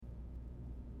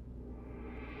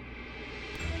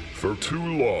For too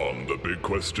long, the big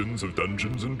questions of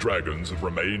Dungeons and Dragons have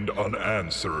remained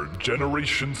unanswered.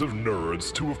 Generations of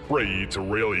nerds too afraid to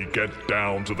really get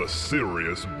down to the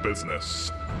serious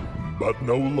business. But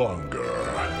no longer.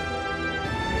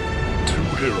 Two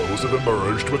heroes have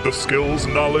emerged with the skills,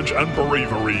 knowledge, and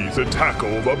bravery to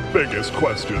tackle the biggest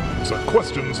questions.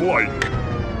 Questions like...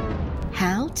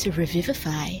 How to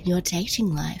revivify your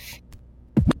dating life.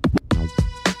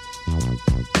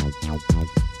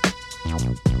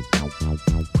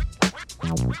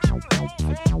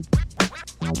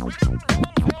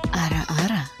 Ara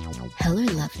ara. Hello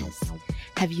lovers.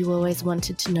 Have you always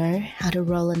wanted to know how to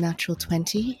roll a natural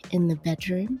 20 in the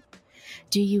bedroom?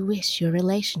 Do you wish your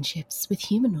relationships with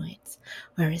humanoids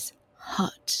were as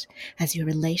hot as your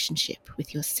relationship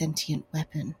with your sentient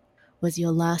weapon? Was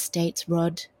your last date's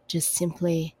rod just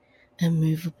simply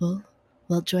immovable?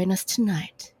 Well, join us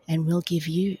tonight and we'll give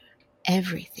you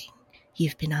everything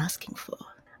you've been asking for.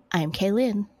 I'm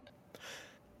Kaylin.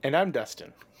 And I'm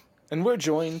Dustin. And we're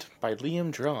joined by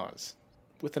Liam Draws,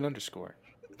 with an underscore,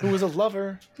 who is a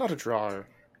lover, not a drawer,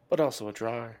 but also a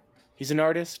drawer. He's an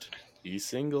artist, he's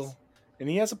single, and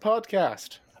he has a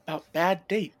podcast about bad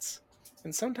dates.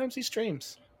 And sometimes he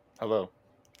streams. Hello,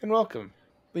 and welcome.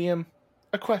 Liam,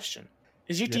 a question.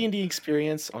 Is your D&D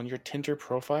experience on your Tinder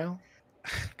profile?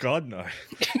 God, no.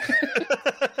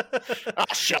 Ah,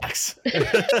 shucks.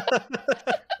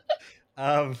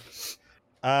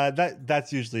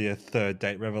 That's usually a third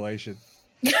date revelation.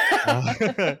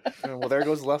 Well, there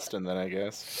goes Lustin then, I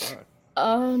guess. Right.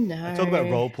 Oh no. I talk about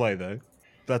role play though.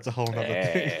 That's a whole nother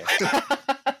thing.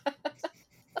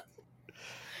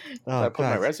 I put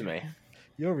my guys, resume.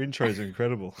 your intros are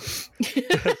incredible.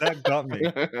 That got me.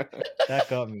 That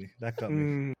got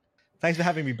me. Thanks for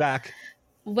having me back.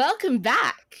 Welcome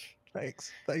back.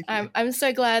 Thanks. Thank you. I'm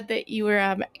so glad that you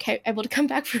were able to come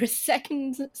back for a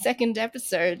second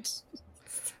episode.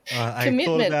 I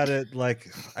Commitment. thought about it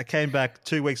like I came back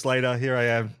 2 weeks later. Here I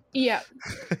am. Yeah.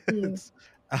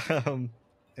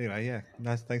 Anyway, yeah.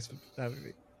 Nice. Thanks for having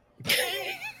me.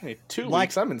 Hey, 2 Like-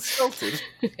 weeks, I'm insulted.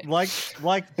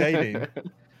 Like dating.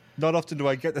 Not often do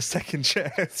I get the second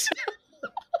chance.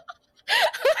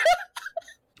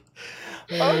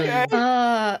 Okay.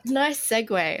 Nice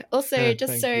segue. Also, Yeah,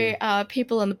 just thank so you.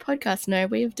 people on the podcast know,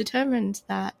 we have determined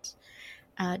that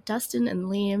Dustin and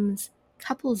Liam's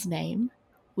couple's name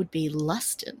would be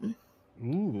Lustin.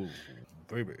 Ooh,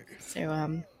 baby.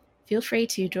 So feel free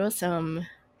to draw some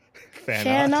Fan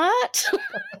fan art.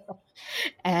 art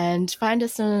and find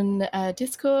us on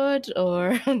Discord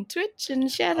or on Twitch and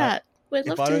share that. We'd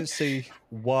love If I to. don't see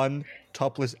one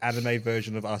topless anime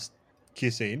version of us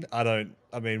kissing, I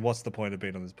mean, what's the point of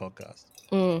being on this podcast?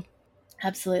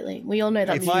 Absolutely. We all know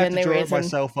that's If the I have to only draw it reason.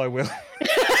 myself, I will.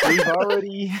 We've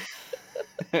already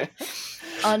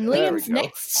On There we Liam's go.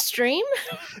 next stream.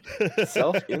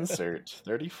 self-insert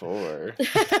 34.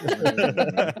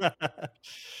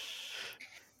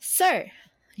 So,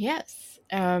 yes,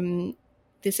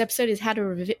 this episode is how to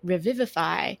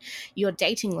revivify your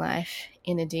dating life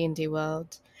in a D&D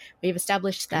world. We've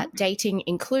established that dating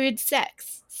includes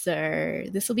sex, so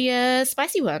this will be a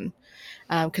spicy one,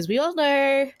 because we all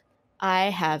know I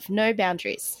have no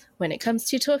boundaries when it comes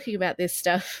to talking about this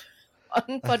stuff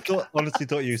on podcast. Honestly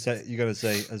thought you were going to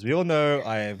say, as we all know,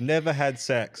 I have never had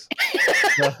sex.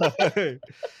 So,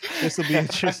 this will be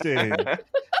interesting.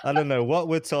 I don't know what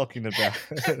we're talking about.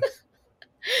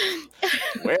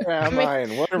 Where am I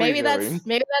and what are we Maybe doing?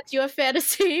 that's your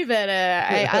fantasy, but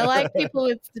I like people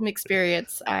with some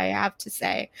experience. I have to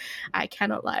say, I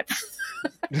cannot lie.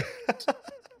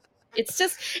 It's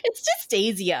just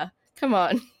easier. Come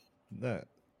on. No.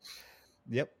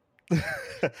 Yep.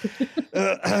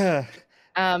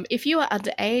 If you are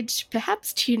underage,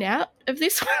 perhaps tune out of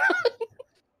this one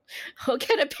or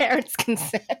get a parent's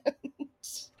consent.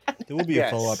 There will be Yes.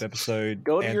 a follow-up episode.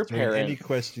 Go to your answering parent. any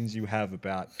questions you have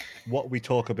about what we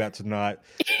talk about tonight,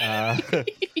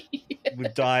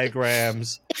 with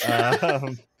diagrams.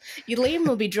 Liam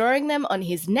will be drawing them on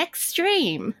his next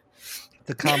stream.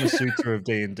 The Kama Sutra of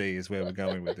D&D is where we're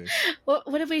going with this. What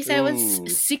did we say? It Ooh.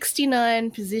 was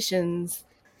 69 positions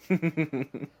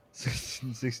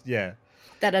Yeah,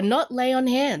 that are not lay on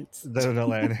hands. they're not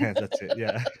laying hands. That's it.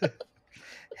 Yeah.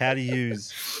 How to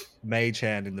use Mage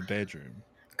Hand in the bedroom.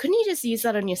 Couldn't you just use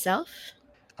that on yourself?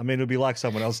 I mean, it'll be like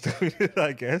someone else doing it,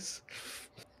 I guess.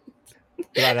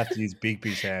 But I'd have to use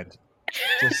Bigby's hand.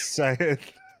 Just saying.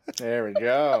 There we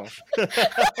go.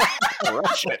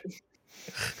 Rush it.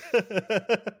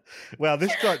 Wow,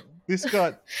 this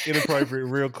got inappropriate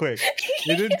real quick.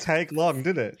 It didn't take long,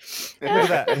 did it? Look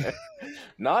at that.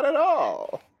 Not at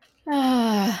all.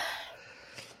 Ah,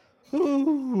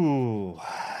 Ooh.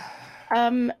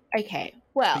 Okay.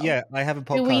 Well, But yeah, I have a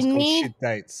do we podcast called need- Shit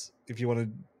Dates. If you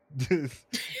want to,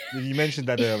 you mentioned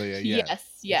that earlier. Yeah, Yes,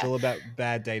 it's yeah. all about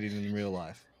bad dating in real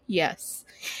life. Yes.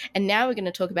 And now we're going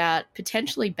to talk about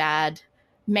potentially bad,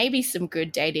 maybe some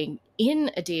good dating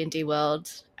in a D&D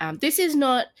world. This is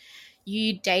not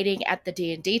you dating at the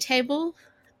D&D table.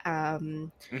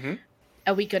 Mhm.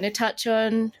 Are we going to touch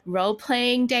on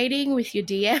role-playing dating with your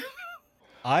DM?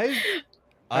 I've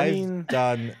mean-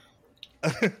 done.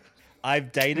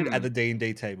 I've dated at Hmm. the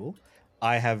D&D table.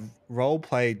 I have role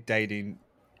played dating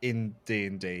in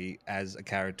D&D as a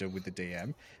character with the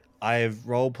DM. I have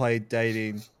role played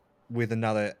dating with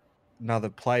another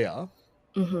player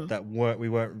Mm-hmm. that we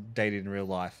weren't dating in real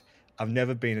life. I've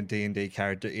never been a D&D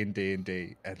character in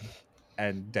D&D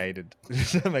and dated.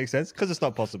 Does that make sense? Because it's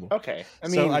not possible. Okay. I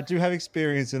So mean, I do have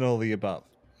experience in all the above.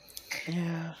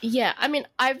 yeah. Yeah, I mean,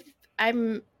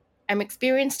 I'm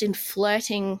experienced in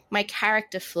flirting, my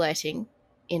character flirting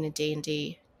in a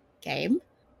D&D game.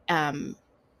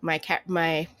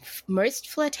 My most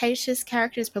flirtatious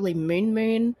character is probably Moon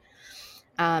Moon,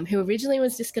 who originally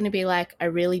was just going to be like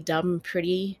a really dumb,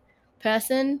 pretty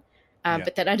person. Yeah.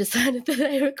 But then I decided that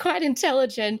they were quite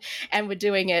intelligent and were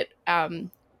doing it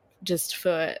just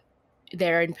for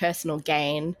their own personal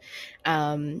gain.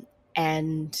 And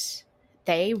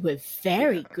they were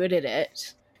very good at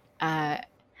it.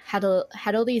 Had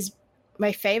all these.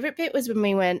 My favorite bit was when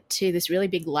we went to this really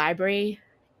big library,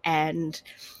 and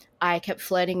I kept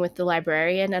flirting with the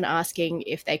librarian and asking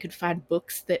if they could find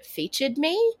books that featured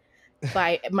me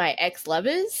by my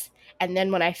ex-lovers. And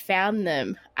then when I found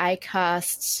them, I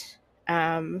cast.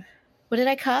 What did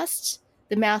I cast?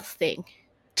 The mouth thing.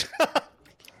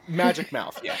 Magic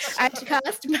mouth, yes. I had to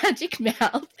cast Magic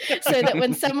Mouth so that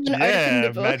when someone opened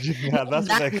the book, Magic Mouth. That's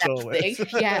what they that call mouth it.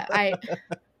 thing. Yeah,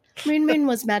 Moon Moon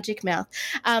was Magic Mouth.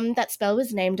 That spell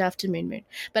was named after Moon Moon.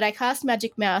 But I cast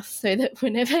Magic Mouth so that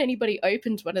whenever anybody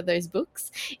opened one of those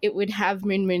books, it would have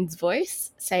Moon Moon's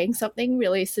voice saying something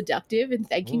really seductive and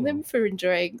thanking them for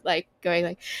enjoying, going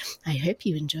like, I hope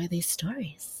you enjoy these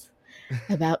stories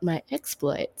about my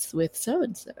exploits with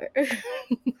so-and-so.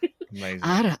 Amazing.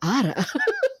 Ara, ara.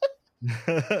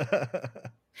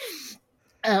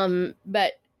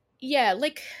 But yeah,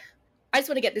 I just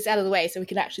want to get this out of the way so we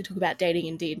can actually talk about dating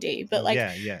in D&D. But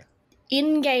yeah.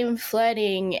 in-game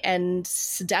flirting and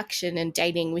seduction and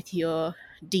dating with your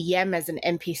DM as an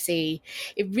NPC,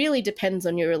 it really depends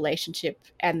on your relationship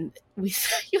and with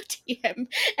your DM.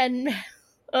 And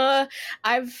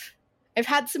I've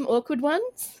had some awkward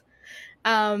ones.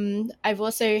 I've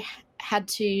also had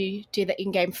to do the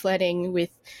in-game flirting with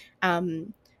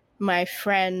my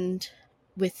friend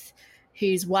with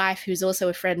whose wife, who's also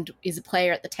a friend, is a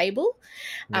player at the table.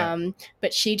 Yeah.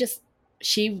 But she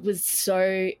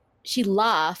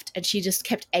laughed and she just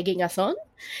kept egging us on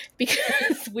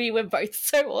because we were both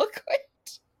so awkward.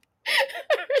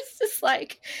 It's just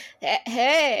like,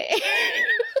 hey.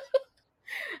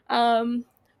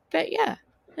 But yeah,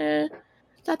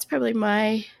 that's probably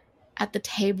my at the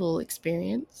table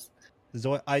experience.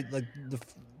 So I like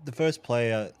the first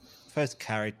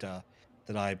character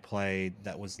that I played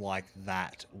that was like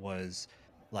that was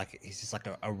like he's just like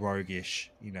a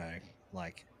roguish,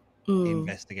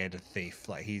 investigator thief.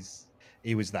 Like he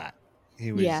was that.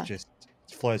 He was just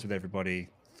flows with everybody.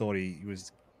 Thought he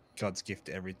was God's gift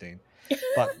to everything.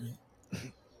 But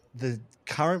the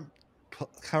current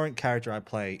character I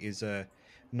play is a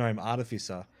gnome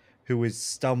artificer who has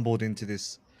stumbled into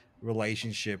this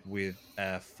relationship with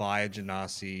a Fire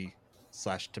Genasi /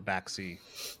 Tabaxi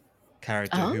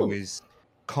character who is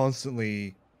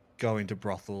constantly going to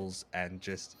brothels and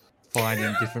just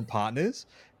finding different partners.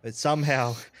 But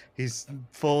somehow he's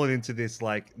fallen into this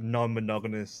like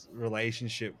non-monogamous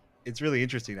relationship. It's really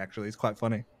interesting, actually. It's quite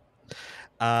funny.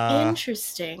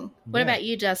 Interesting. What yeah. about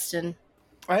you, Dustin?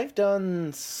 I've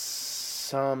done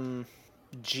some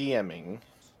GMing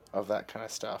of that kind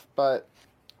of stuff, but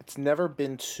it's never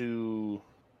been too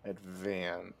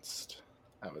advanced,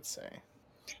 I would say.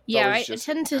 It's Yeah, always I just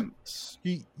tend to. attempts.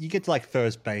 You get to like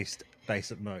first base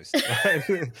at most.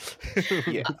 Right?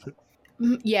 Yeah.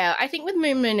 Yeah, I think with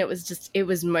Moon Moon, it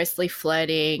was mostly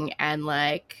flirting and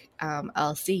like,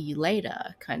 I'll see you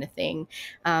later kind of thing.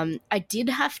 I did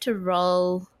have to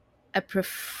roll a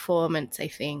performance, I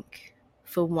think,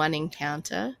 for one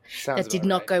encounter. Sounds That did about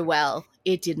not right. go well.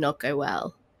 It did not go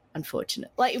well,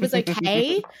 unfortunately. Like, it was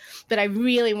okay, but I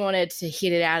really wanted to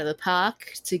hit it out of the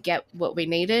park to get what we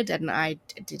needed, and I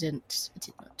did not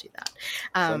do that.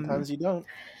 Sometimes you don't.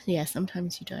 Yeah,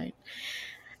 sometimes you don't.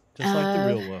 Just like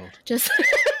the real world. Just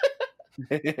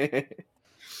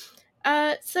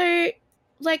so,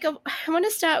 like, I want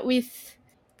to start with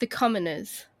the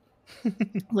commoners.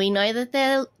 We know that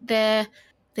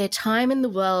their time in the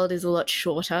world is a lot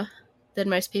shorter than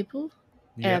most people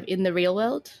in the real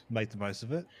world. Make the most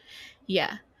of it.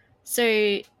 Yeah.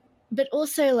 So, but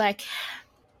also, like,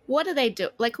 what do they do?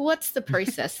 Like, what's the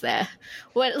process there?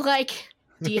 What, like,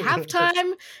 do you have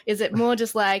time? Is it more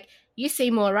just like, you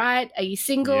seem all right? Are you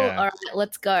single? Yeah. All right,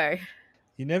 let's go.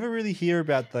 You never really hear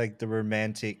about like the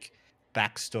romantic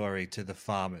backstory to the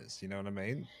farmers. You know what I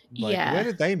mean? Like, Yeah. where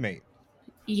did they meet?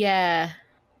 Yeah.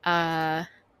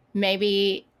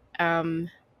 Maybe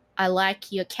I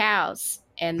like your cows,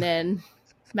 and then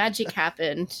magic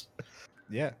happened.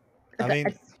 Yeah. I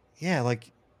mean, yeah,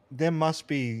 like there must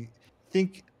be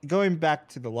going back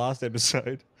to the last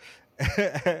episode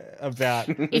about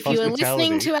if you were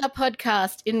listening to our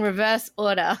podcast in reverse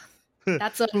order,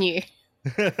 that's on you.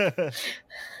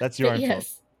 That's your own fault.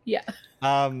 Yeah.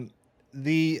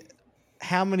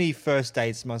 How many first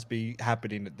dates must be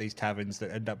happening at these taverns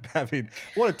that end up having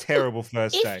what a terrible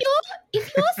first date.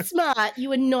 If you're smart,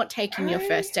 you are not taking your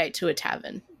first date to a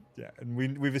tavern. Yeah, and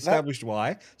we've established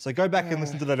why. So go back and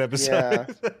listen to that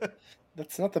episode. Yeah.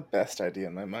 That's not the best idea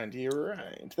in my mind. You're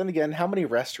right. Then again, how many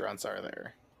restaurants are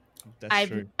there? That's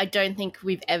true. I don't think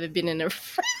we've ever been in a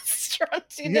restaurant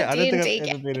in I don't D&D think I've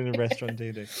game. ever been in a restaurant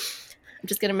D&D. I'm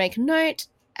just going to make a note.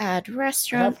 Add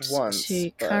restaurant to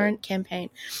current campaign.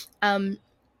 Well,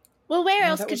 where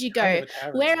else could you go?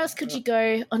 Where else could you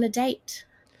go on a date?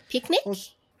 Picnic?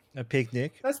 A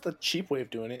picnic. That's the cheap way of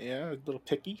doing it, yeah. A little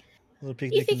picky. A little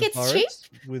picnic You think in the it's forest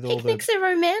cheap? with Picnics are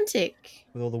romantic.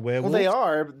 with all the werewolves. Well, they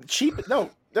are. But cheap?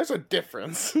 No, there's a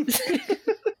difference.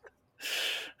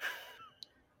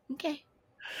 Okay.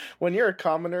 When you're a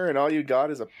commoner and all you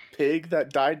got is a pig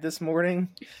that died this morning,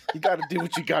 you got to do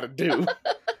what you got to do.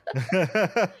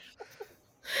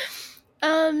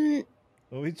 What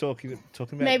are we talking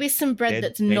about? Maybe some bread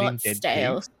that's not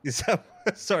stale. Is that,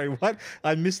 sorry, what?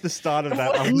 I missed the start of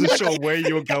that. I'm not sure where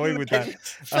you were going with that.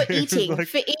 For eating,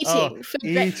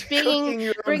 Cooking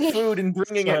your own food and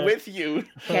bringing it with you.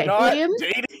 Okay, not Liam?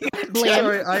 dating.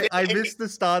 Sorry, I missed the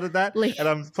start of that,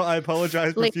 and I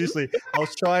apologize profusely. I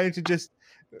was trying to just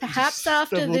perhaps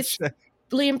after this,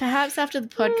 Liam. Perhaps after the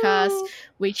podcast,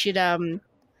 we should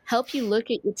help you look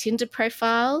at your Tinder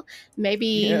profile.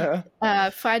 Maybe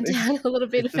find out a little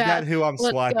bit Is about that who I'm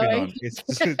swiping going. on. It's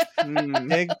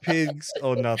egg pigs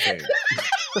or nothing.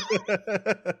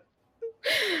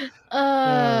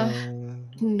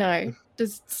 No,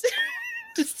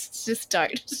 just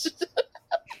don't.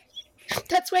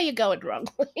 That's where you're going wrong,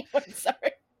 Liam. I'm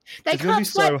sorry. They It's gonna be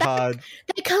so hard.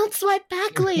 They can't swipe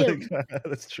back, Liam.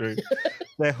 That's true.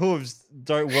 Their hooves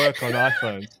don't work on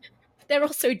iPhones. They're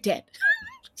also dead.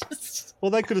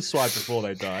 Well, they could have swiped before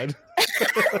they died.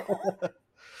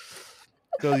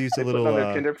 They'll use a little on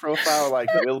their Tinder profile like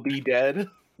 "will be dead."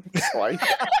 Swipe.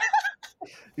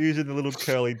 Using the little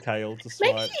curly tail to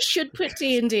swipe. Maybe you should put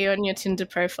D&D on your Tinder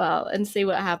profile and see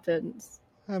what happens.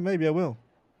 Maybe I will.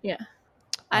 Yeah.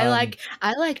 I like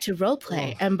to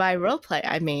roleplay, and by roleplay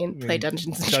I mean play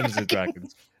Dungeons and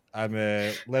Dragons. I'm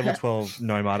a level 12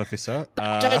 gnome artificer.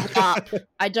 Don't LARP.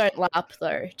 I don't LARP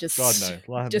though. Just God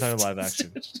no, no live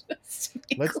action.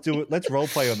 Let's do it. Let's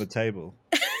roleplay on the table.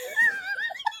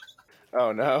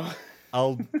 Oh no!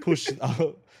 I'll push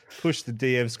the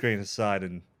DM screen aside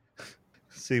and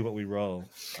see what we roll.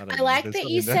 I like that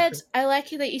you said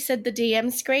the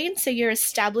DM screen. So you're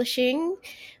establishing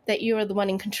that you are the one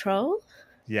in control.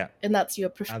 Yeah, and that's your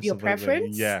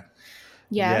preference. Yeah.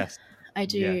 Yes. I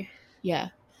do. Yeah.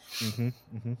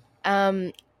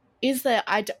 Is there?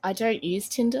 I don't use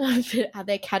Tinder. But are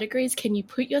there categories? Can you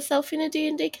put yourself in a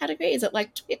D&D category? Is it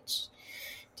like Twitch?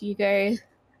 Do you go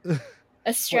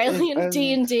Australian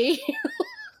D&D?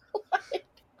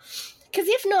 Because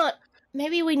if not,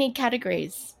 maybe we need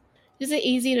categories. Is it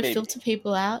easier to filter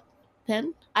people out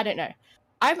then? I don't know.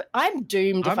 I'm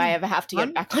doomed if I ever have to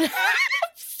get back on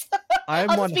apps. I'm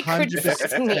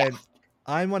 100%.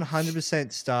 I'm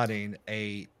 100% starting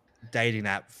a dating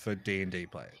app for D&D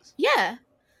players. Yeah.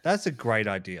 That's a great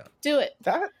idea. Do it.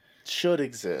 That should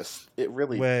exist. It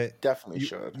really definitely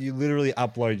should. You literally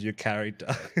upload your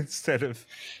character instead of...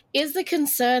 Is the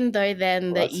concern, though,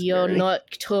 then that you're not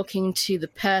talking to the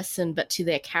person but to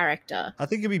their character? I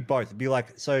think it'd be both. It'd be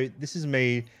like, so this is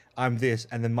me, I'm this,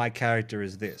 and then my character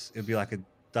is this. It'd be like a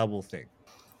double thing.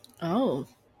 Oh,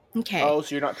 okay. Oh,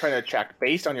 so you're not trying to check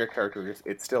based on your character.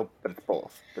 It's still, but it's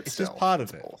both. But it's just part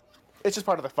of it. Both. It's just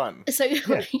part of the fun. So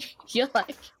you're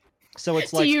like... So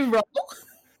it's like... Do you roll?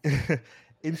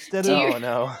 Instead of... Oh,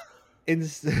 no.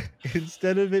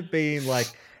 Instead of it being like,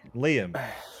 Liam,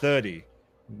 30,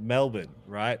 Melbourne,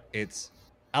 right? It's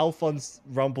Alphonse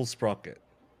Rumblesprocket,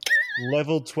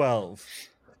 level 12,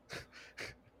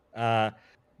 and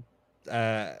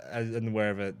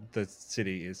wherever the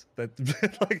city is. That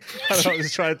like I don't know, I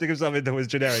was trying to think of something that was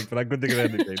generic, but I couldn't think of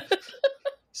anything.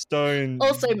 Stone.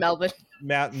 Also Melbourne.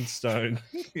 Mountain Stone.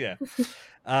 Yeah.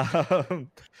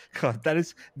 God, that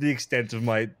is the extent of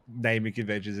my naming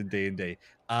conventions in D&D.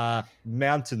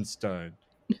 Mountain Stone.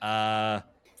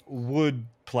 Wood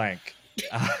plank.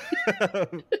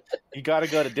 You got to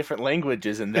go to different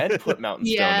languages and then put Mountain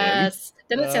Stone in. Yes.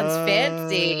 Then it sounds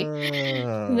fancy.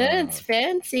 Then it's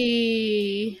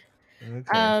fancy.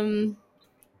 Okay.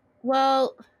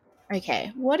 Well,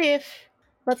 okay. What if...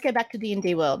 Let's go back to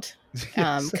D&D World.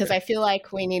 Because I feel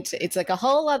like we need to... It's like a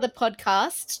whole other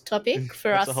podcast topic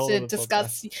for us to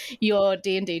discuss your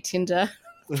D&D Tinder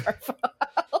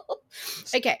profile.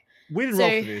 Okay. We didn't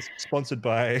roll for this. Sponsored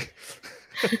by...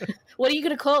 What are you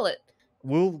going to call it?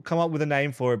 We'll come up with a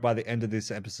name for it by the end of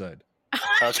this episode.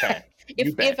 Okay.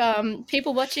 If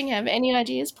people watching have any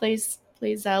ideas, please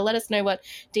let us know what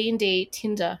D&D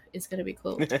Tinder is going to be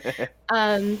called.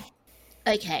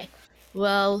 Okay.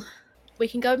 Well, we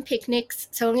can go on picnics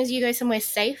so long as you go somewhere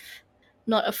safe,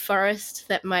 not a forest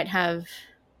that might have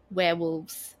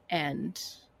werewolves and...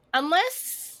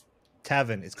 Unless...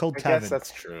 Tavern. It's called I Tavern. guess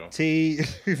that's true.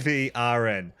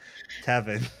 TVRN.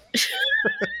 Tavern.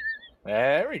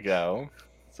 There we go.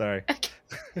 Sorry.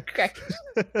 Okay.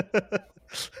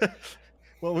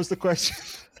 What was the question?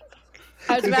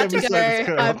 I was about to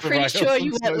go. I'm pretty sure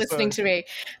you weren't listening to me.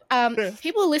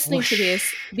 People listening to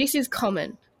this is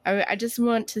common. I just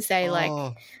want to say,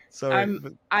 sorry,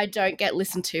 I don't get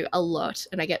listened to a lot,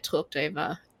 and I get talked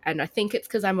over, and I think it's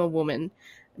because I'm a woman.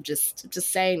 I'm just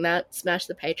saying that. Smash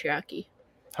the patriarchy.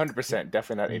 100%,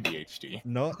 definitely not ADHD.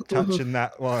 Not touching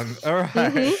that one. All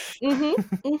right.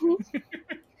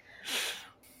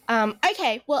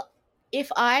 Okay, well,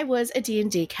 if I was a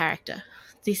D&D character,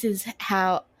 this is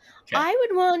how I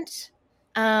would want.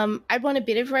 I'd want a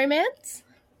bit of romance.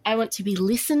 I want to be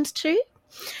listened to.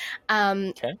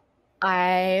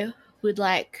 I would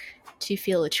like to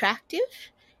feel attractive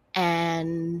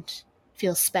and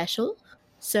feel special.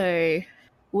 So,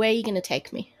 where are you going to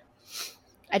take me?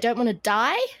 I don't want to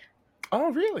die. Oh,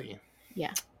 really?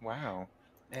 Yeah. Wow.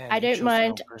 Man, I don't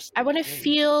mind. I want to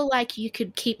feel like you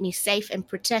could keep me safe and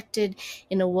protected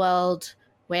in a world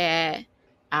where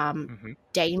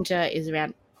danger is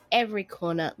around every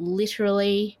corner,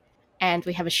 literally, and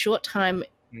we have a short time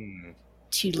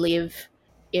to live.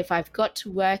 If I've got to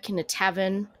work in a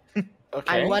tavern,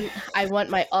 I want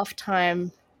my off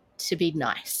time to be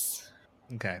nice.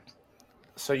 Okay.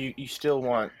 So you still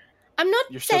want... I'm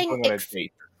not You're saying... still going on a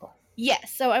date. Yeah,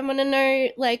 so I want to know,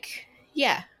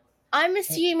 I'm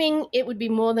assuming it would be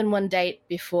more than one date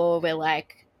before we're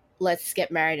like, let's get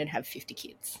married and have 50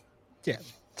 kids. Yeah,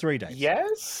 3 days.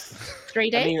 Yes? 3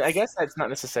 days? I mean, I guess that's not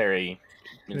necessary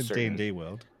in a D&D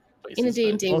world. In a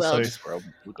D&D world.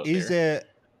 Is there...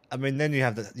 I mean, then you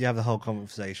have the whole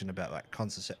conversation about like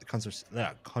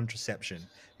contraception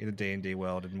in a D&D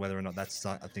world and whether or not that's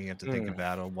a thing you have to think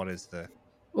about, or what is the...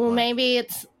 Well, maybe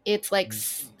it's like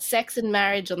sex and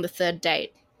marriage on the third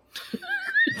date.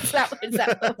 Is that what it's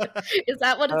going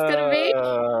to be?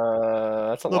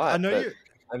 That's a lot.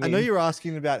 I know you're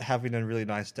asking about having a really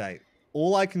nice date.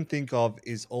 All I can think of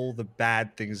is all the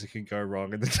bad things that can go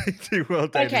wrong in the D&D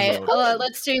world. Okay,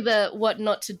 let's do the what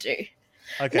not to do.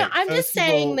 Okay. No, I'm just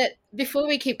saying that before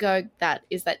we keep going, that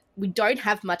we don't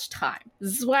have much time.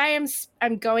 This is why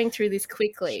I'm going through this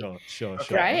quickly. Sure.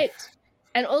 Right?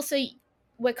 And also,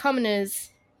 we're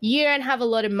commoners. You don't have a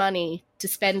lot of money to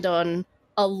spend on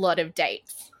a lot of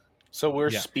dates. So we're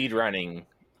speed running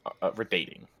for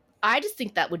dating. I just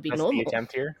think that would be normal. That's the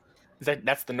attempt here?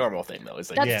 That's the normal thing, though. That's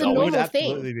the normal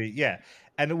thing.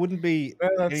 And it wouldn't be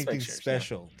anything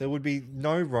special. There would be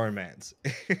no romance.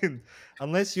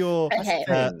 Unless you're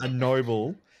a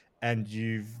noble and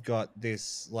you've got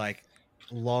this, like,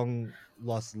 long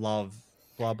lost love,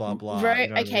 blah, blah, blah.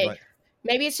 Okay.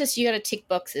 Maybe it's just you got to tick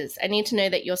boxes. I need to know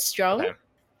that you're strong,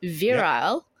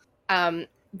 virile,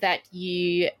 that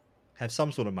you... have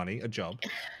some sort of money, a job.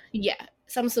 Yeah,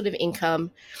 some sort of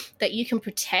income, that you can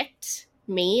protect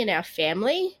me and our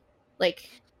family. Like,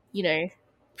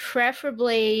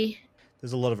 preferably...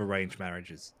 There's a lot of arranged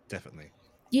marriages, definitely.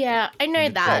 Yeah, I know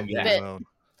that, but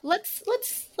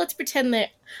let's pretend that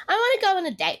I want to go on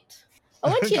a date. I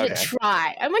want you to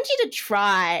try. I want you to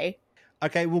try.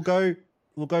 Okay, we'll go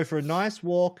for a nice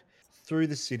walk through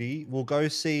the city. We'll go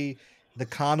see the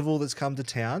carnival that's come to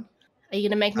town. Are you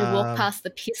going to make me walk past the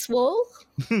piss wall?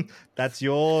 That's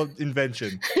your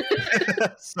invention.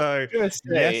 So,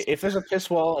 if there's a piss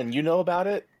wall and you know about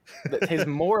it, that is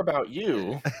more about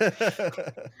you.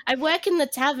 I work in the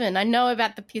tavern. I know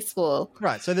about the piss wall.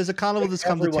 Right, so there's a carnival that's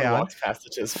come to Everyone town. walks past the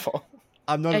Tis Fall.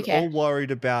 I'm not at all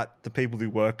worried about the people who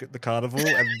work at the carnival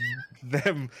and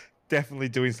them definitely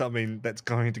doing something that's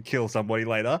going to kill somebody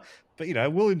later. But,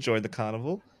 we'll enjoy the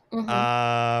carnival.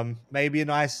 Mm-hmm. Maybe a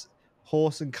nice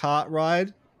horse and cart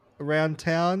ride around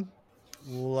town.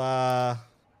 We'll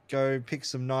go pick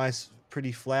some nice,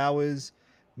 pretty flowers.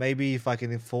 Maybe if I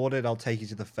can afford it, I'll take you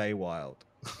to the Feywild.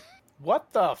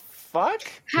 What the fuck?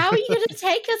 How are you going to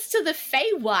take us to the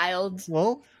Feywild?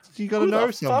 Well, you got to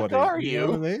know somebody. Fuck are you? You know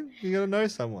what I mean? You got to know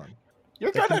someone.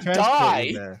 You're going to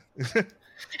die.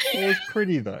 It was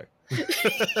pretty, though.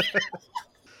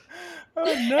 Oh,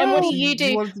 no. And what do you do?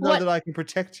 You want to know that I can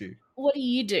protect you. What do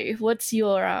you do? What's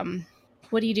your,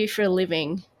 what do you do for a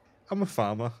living? I'm a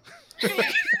farmer.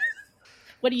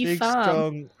 What do you Big, farm?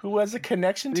 Strong, who has a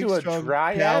connection big, to a strong,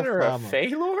 dryad or farmer. a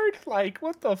Feylord? Like,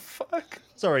 what the fuck?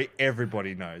 Sorry,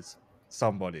 everybody knows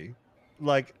somebody.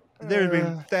 Like, there have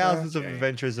been thousands of okay.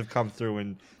 adventurers have come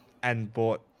through and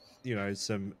bought,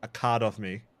 a cart off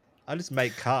me. I just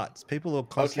make carts. People are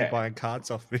constantly buying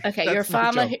carts off me. Okay, That's you're a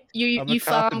my farmer. job. You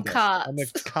farm carpenter. carts. I'm a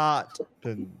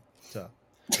carpenter.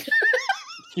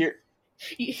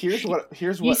 Here's what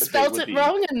you spelt it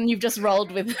wrong, and you've just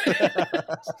rolled with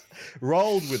it.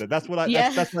 Rolled with it. That's what I. Yeah.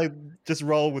 That's like just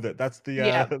roll with it. That's the.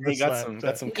 Yeah. We got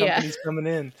some companies coming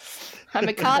in. I'm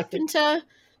a carpenter.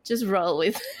 Just roll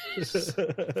with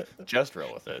it. Just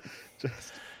roll with it.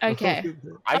 Okay.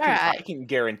 I can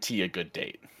guarantee a good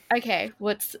date. Okay.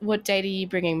 What date are you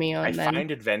bringing me on? I then? find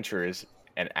adventurers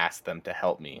and ask them to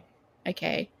help me.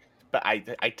 Okay. But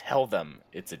I tell them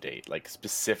it's a date, like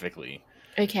specifically.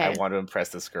 Okay. I want to impress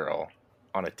this girl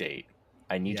on a date.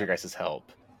 I need your guys'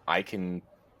 help. I can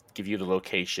give you the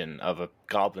location of a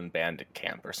goblin bandit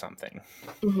camp or something.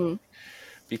 Mm-hmm.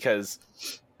 Because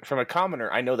from a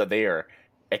commoner, I know that they are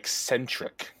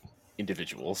eccentric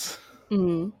individuals.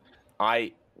 Mm-hmm.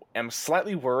 I am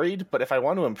slightly worried, but if I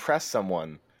want to impress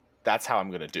someone, that's how I'm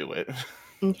going to do it.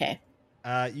 Okay.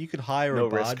 You could hire a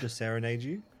bard to serenade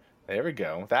you. There we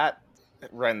go. That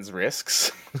runs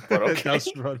risks, but okay. It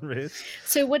does run risks.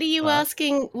 So what are you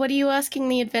asking? What are you asking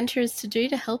the adventurers to do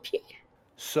to help you?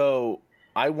 So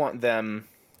I want them.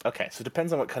 Okay, so it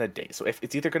depends on what kind of date. So if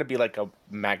it's either going to be like a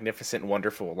magnificent,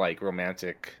 wonderful, like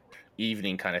romantic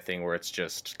evening kind of thing, where it's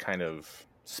just kind of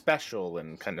special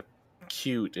and kind of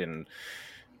cute and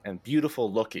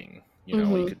beautiful looking.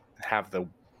 You could have the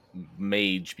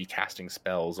mage be casting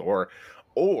spells, or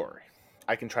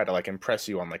I can try to like impress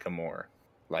you on like a more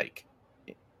like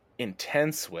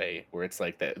intense way where it's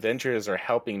like the adventurers are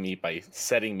helping me by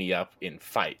setting me up in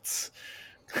fights.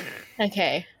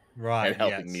 Okay. Right. And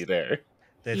helping me there.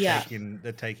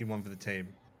 They're taking one for the team.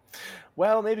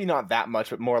 Well, maybe not that much,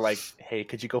 but more like, hey,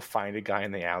 could you go find a guy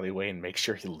in the alleyway and make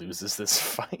sure he loses this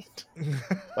fight?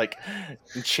 Like,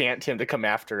 enchant him to come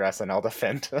after us and I'll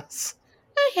defend us.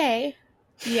 Okay.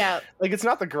 Yeah. Like, it's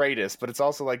not the greatest, but it's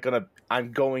also like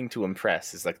I'm going to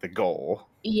impress is like the goal.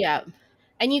 Yeah.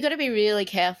 And you got to be really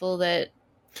careful that.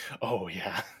 Oh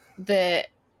yeah. That,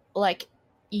 like,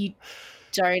 you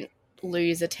don't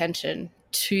lose attention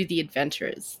to the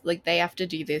adventurers. Like, they have to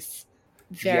do this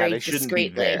very discreetly. Be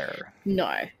there.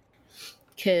 No,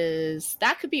 because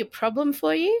that could be a problem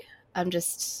for you. I'm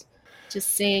just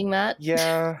seeing that.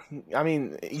 Yeah, I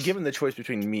mean, given the choice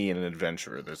between me and an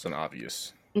adventurer, there's an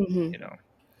obvious,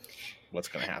 what's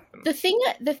going to happen.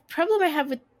 The problem I have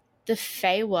with the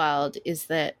Feywild is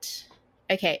that,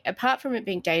 okay, apart from it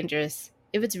being dangerous,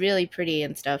 if it's really pretty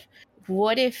and stuff,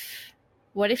 what if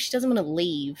she doesn't want to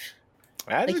leave?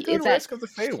 That's a good risk of the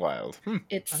Feywild.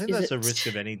 I think that's a risk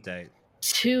of any date.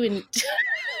 She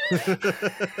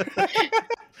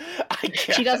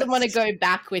doesn't want to go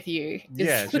back with you.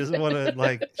 Yeah, she doesn't want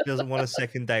to she doesn't want a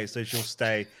second date, so she'll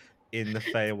stay in the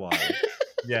Feywild.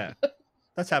 Yeah,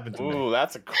 that's happened to me. Ooh,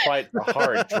 that's quite a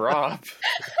hard drop.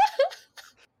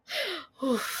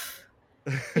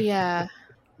 Yeah.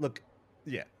 Look,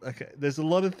 yeah, okay. There's a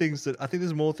lot of things I think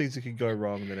there's more things that could go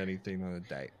wrong than anything on a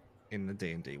date in the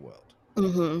D&D world.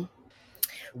 Mm-hmm.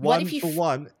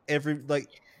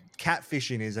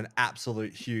 Catfishing is an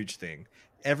absolute huge thing.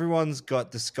 Everyone's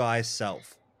got disguised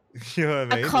self. You know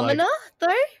what I mean? A commoner, though?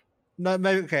 No,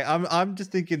 maybe okay. I'm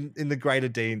just thinking in the greater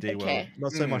D&D world,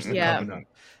 not so much the commoner.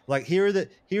 Like here are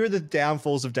the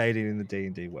downfalls of dating in the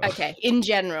D&D world. Okay, in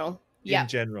general. Yeah. In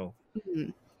general,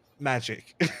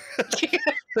 magic,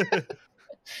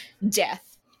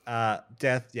 death.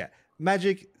 Death. Yeah,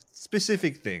 magic.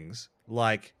 Specific things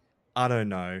like I don't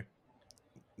know,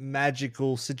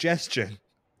 magical suggestion.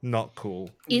 Not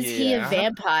cool. Is he a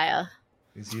vampire?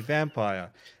 Is he a vampire?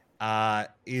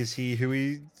 Is he who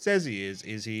he says he is?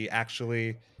 Is he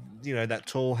actually, that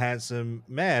tall, handsome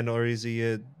man, or is he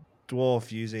a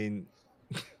dwarf using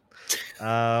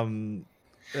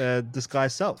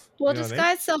disguised self? Well, You know what I mean?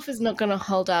 disguised self is not going to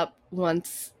hold up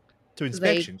once. To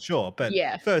inspection, sure, but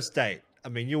Yeah. first date. I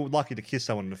mean, you're lucky to kiss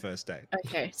someone on the first date.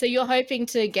 Okay, so you're hoping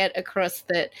to get across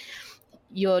that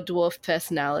your dwarf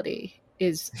personality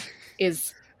is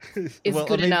Well,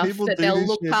 good I mean, enough people that do they'll this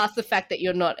look shit. past the fact that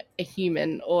you're not a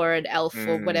human or an elf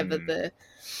or whatever the.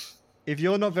 If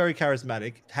you're not very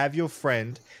charismatic, have your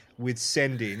friend with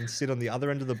send-in sit on the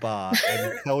other end of the bar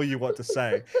and tell you what to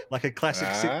say, like a classic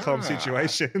sitcom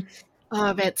situation. Oh,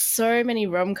 I bet so many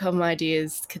rom-com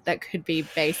ideas that could be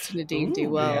based in a D&D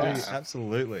world. yeah.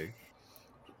 Absolutely.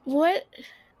 What,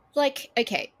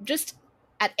 okay, just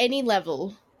at any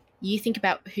level, you think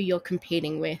about who you're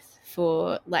competing with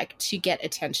for, to get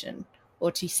attention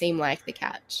or to seem like the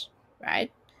catch,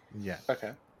 right? Yeah.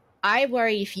 Okay. I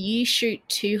worry if you shoot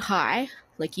too high,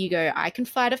 you go, I can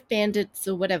fight off bandits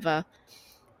or whatever,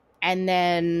 and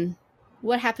then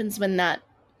what happens when that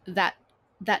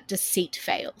deceit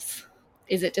fails?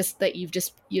 Is it just that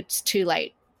it's too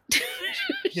late?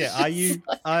 Yeah,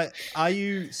 are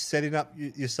you setting up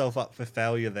yourself up for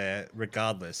failure there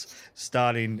regardless,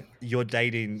 starting your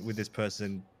dating with this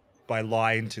person by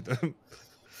lying to them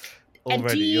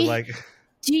already? You're like,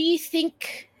 do you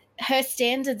think her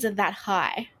standards are that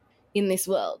high in this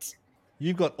world?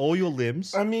 You've got all your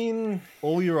limbs, I mean,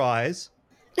 all your eyes,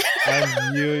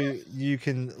 and you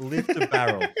can lift a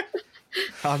barrel.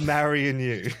 I'm marrying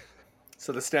you.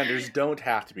 so the standards don't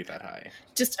have to be that high.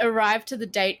 Just arrive to the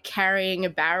date carrying a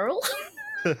barrel?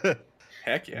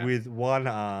 Heck yeah. With one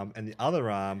arm and the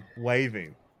other arm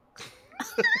waving.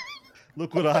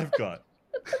 Look what I've got.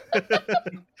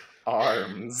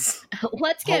 Arms.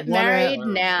 Let's get One married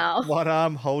arm. now. One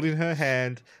arm holding her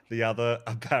hand, the other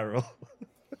a barrel.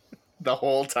 The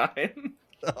whole time.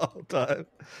 The whole time.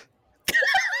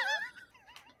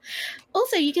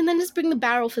 Also, you can then just bring the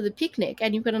barrel for the picnic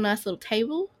and you've got a nice little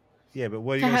table. Yeah, but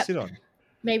what are you going to sit on?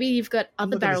 Maybe you've got I'm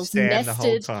other not gonna barrels stand the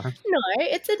whole nested. time. No,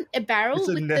 it's a barrel It's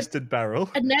a with nested barrel.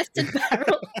 a nested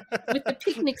barrel with the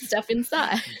picnic stuff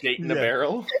inside. Date in a Yeah.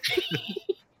 barrel.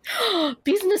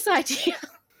 Business idea.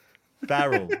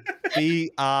 Barrel.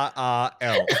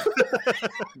 BRRL.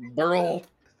 Burl.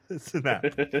 It's an app.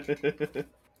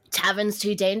 Tavern's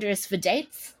too dangerous for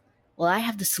dates? Well, I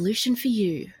have the solution for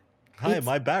you. Hi, It's-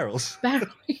 my barrels. Barrel.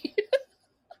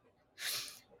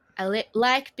 I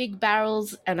like big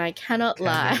barrels, and I cannot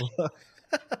lie.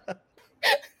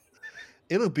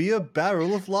 It'll be a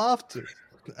barrel of laughter.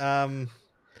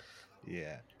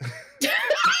 Yeah.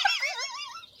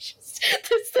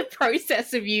 That's the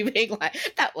process of you being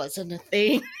like, that wasn't a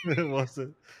thing. It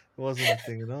wasn't a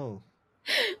thing at all.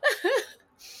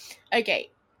 Okay,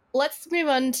 let's move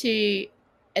on to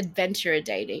adventurer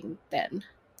dating then.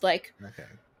 Okay.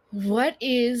 What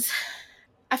is...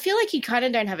 I feel like you kind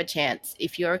of don't have a chance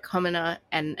if you're a commoner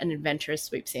and an adventurer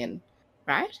swoops in,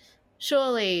 right?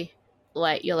 Surely,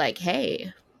 you're like,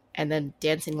 hey, and then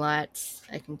dancing lights,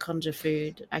 I can conjure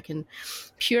food, I can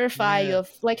purify your...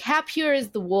 how pure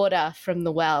is the water from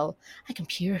the well? I can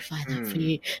purify that for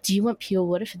you. Do you want pure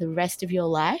water for the rest of your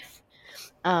life?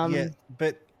 Yeah,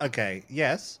 but, okay,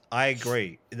 yes, I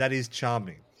agree. That is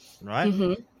charming, right?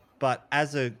 Mm-hmm. But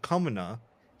as a commoner...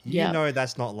 You Yeah. know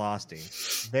that's not lasting.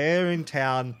 They're in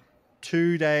town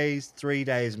 2 days, 3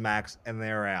 days max, and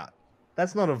they're out.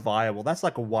 That's not a viable. That's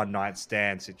like a one-night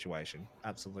stand situation.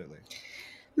 Absolutely.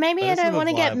 Maybe But I that's don't not a want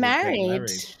to get viable getting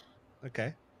married.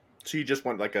 Okay. So you just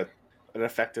want an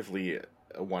effectively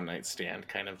a one night stand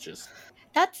kind of just.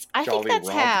 I think Jolly that's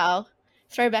romp. how,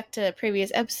 throwback to a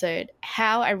previous episode,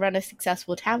 how I run a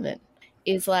successful tavern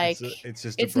is It's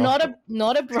just it's a not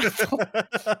brothel. a brothel.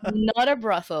 Not a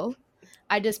brothel.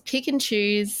 I just pick and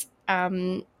choose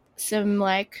some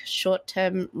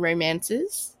short-term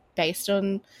romances based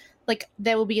on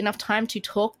there will be enough time to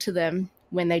talk to them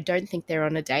when they don't think they're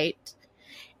on a date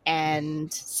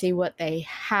and see what they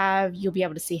have. You'll be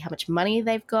able to see how much money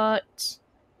they've got.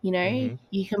 You know, Mhm.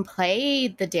 you can play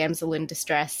the damsel in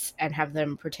distress and have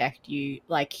them protect you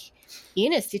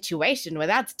in a situation where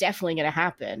that's definitely going to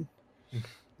happen.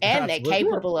 And they're Absolutely.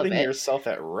 capable of Putting it. yourself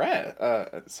at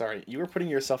you were putting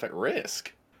yourself at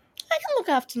risk. I can look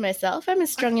after myself. I'm a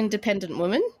strong, independent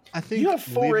woman. I think You have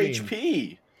 4 living-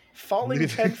 HP. Falling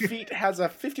 10 feet has a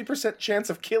 50% chance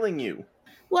of killing you.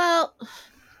 Well,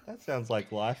 That sounds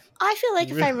like life. I feel like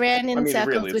if I ran in I mean, circles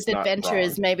really, with it's not adventurers,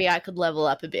 wrong. maybe I could level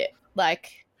up a bit.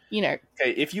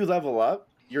 Okay, if you level up,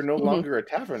 you're no Mhm. longer a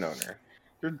tavern owner.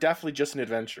 You're definitely just an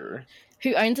adventurer.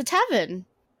 Who owns a tavern?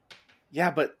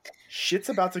 Yeah, but shit's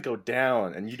about to go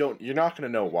down, and you're not gonna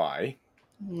know why.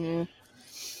 Mm,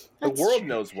 The that's world true.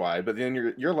 knows why, but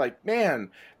then you're like, man,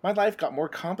 my life got more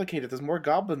complicated. There's more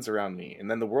goblins around me, and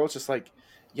then the world's just like,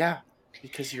 yeah,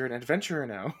 because you're an adventurer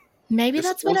now. Maybe This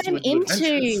that's what forces I'm you into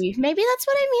adventures. into. Maybe that's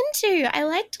what I'm into. I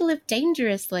like to live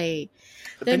dangerously.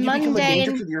 But The then you become a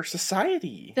danger mundane. to your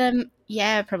society.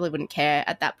 Yeah, I probably wouldn't care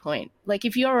at that point. Like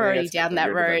if you're Yeah, already it's down good, that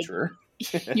you're an road, adventurer.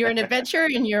 you're an adventurer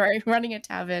and you're running a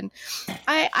tavern.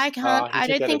 I can't. He I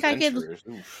took don't out think I could. adventurers.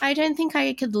 Oof. I don't think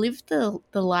I could live the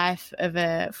life of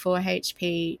a 4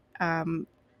 HP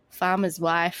farmer's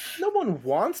wife. No one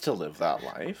wants to live that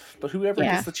life, but whoever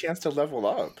Yeah. gets the chance to level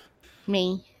up.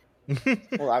 Me.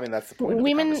 Well, I mean, that's the point of the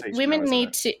Women conversation.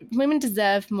 need to. Women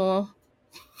deserve more.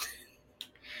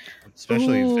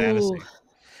 Especially in Ooh. fantasy.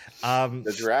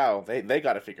 The drow, they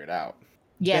got to figure it out.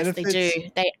 Yes, Benefits- they do.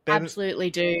 They absolutely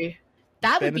do.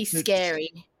 That would be benefits-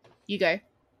 scary. You go.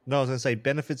 No, I was going to say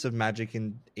benefits of magic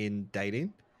in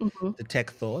dating. Mhm.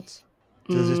 Detect thoughts.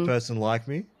 Does this Mm. person like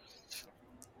me?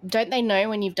 Don't they know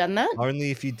when you've done that?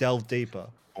 Only if you delve deeper.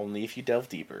 Only if you delve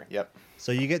deeper. Yep.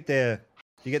 So you get their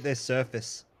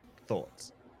surface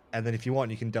thoughts, and then if you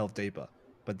want, you can delve deeper.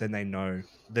 But then they know.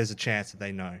 There's a chance that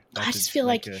they know. They I could just feel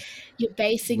make like a- you're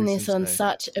basing this wisdom on save.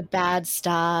 such a bad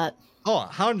start. Oh,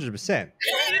 100%.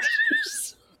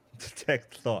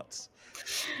 Detect thoughts.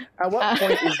 At what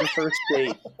point is the first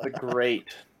date a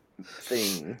great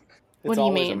thing? It's What do you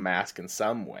always a mean? mask in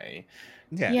some way.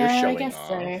 Yeah, Yeah, I showing guess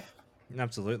so. off.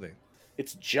 absolutely.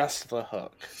 It's just the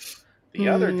hook. The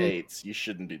other Hmm. dates, you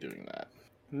shouldn't be doing that.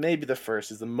 Maybe the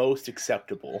first is the most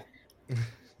acceptable.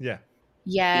 Yeah.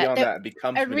 Beyond Yeah. that, it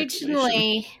becomes manipulation.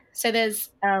 Originally, so there's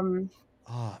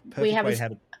Oh, perfect We have way a- how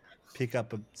to pick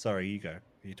up a. Sorry, you go.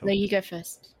 You talk. no, you go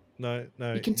first. No. You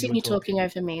were continue talking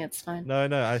over me. It's fine. No,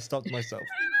 I stopped myself.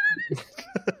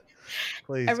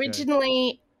 Please. go.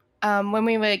 Originally, when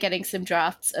we were getting some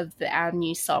drafts of our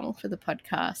new song for the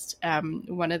podcast,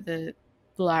 one of the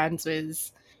lines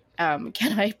was, "Can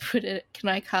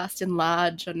I cast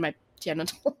enlarge on my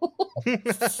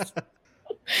genitals?"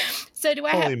 So do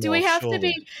we have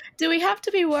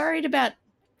to be worried about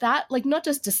that? Like not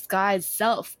just disguised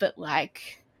self, but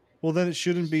like Well, then it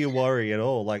shouldn't be a worry at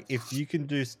all. Like if you can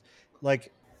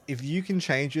if you can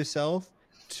change yourself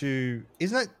to,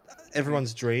 isn't that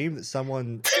everyone's dream that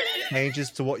someone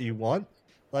changes to what you want?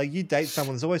 Like you date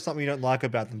someone, there's always something you don't like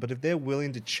about them, but if they're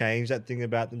willing to change that thing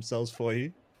about themselves for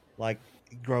you, like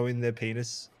growing their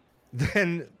penis,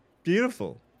 then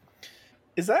beautiful.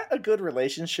 Is that a good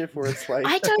relationship where it's like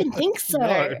I don't think so.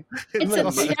 No, It's not.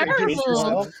 a make her hate terrible-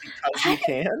 yourself because you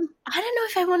can? I don't know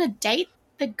if I want to date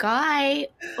the guy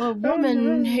or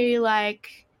woman who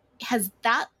like has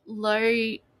that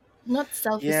low, not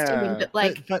self-esteem, Yeah. but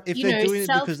like but if you they're know, doing it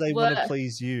because they want to self-worth.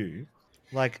 please you,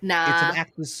 like it's Nah, an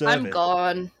act of service.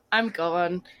 I'm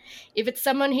gone. If it's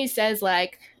someone who says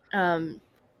like,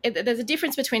 there's a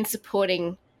difference between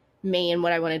supporting me and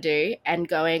what I want to do and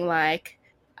going like,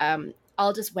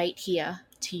 I'll just wait here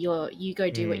till you go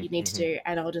do what you need to do,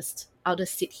 and I'll just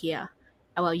sit here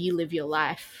while you live your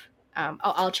life.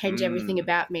 I'll change everything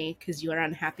about me because you are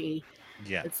unhappy.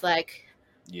 Yeah. It's like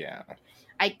Yeah.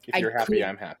 if If you're happy,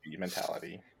 I'm happy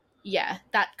mentality. yeah,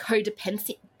 that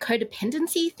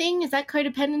codependency thing. Is that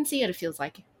codependency? It feels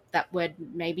like that word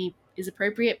maybe is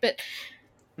appropriate, but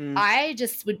I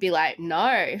just would be like,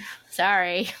 no,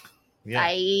 sorry, Yeah.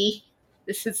 bye.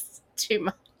 This is too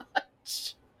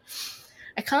much.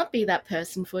 I can't be that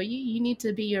person for you. You need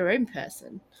to be your own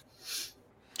person.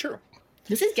 True.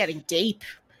 This is getting deep.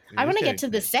 I want to get to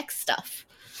the sex stuff.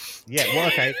 Yeah, well,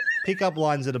 okay. Pick up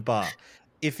lines at a bar.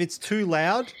 If it's too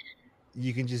loud,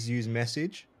 you can just use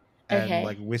message and Okay.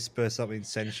 like whisper something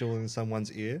sensual in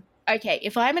someone's ear. Okay,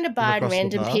 if I'm in a bar and across the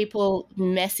random bar. people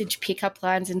message pickup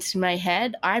lines into my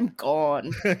head, I'm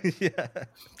gone. Yeah,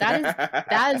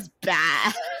 That is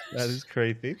bad. that is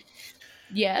creepy.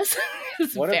 Yes,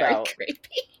 it's What very about- creepy.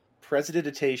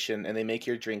 Prestidigitation, and they make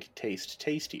your drink taste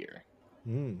tastier.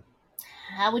 Mm.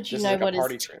 How would you Just know like what a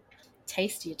party is trick.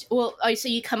 tastier? Well, so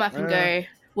you come up and go,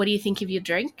 "What do you think of your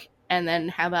drink?" And then,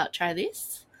 how about try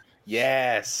this?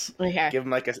 Yes. Okay. Give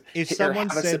them like a If here, someone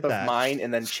have a said sip that- of mine,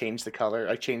 and then change the color,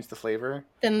 like change the flavor,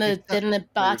 Then the If that- then the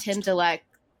bartender like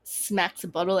smacks a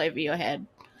bottle over your head.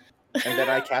 and then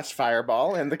I cast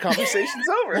fireball, and the conversation's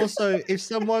over. Also, if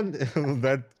someone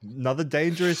that another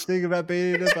dangerous thing about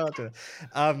being in a bartender,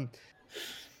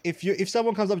 if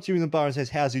someone comes up to you in the bar and says,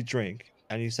 "How's your drink?"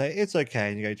 and you say it's okay,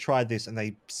 and you go try this, and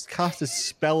they cast a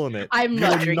spell on it. I'm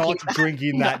not You're drinking not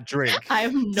drinking that drink.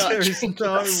 I'm not There is drinking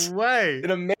no that. way.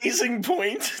 An amazing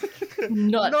point.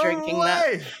 Not No drinking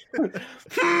way.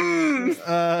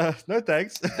 No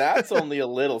thanks. That's only a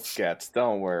little sketch.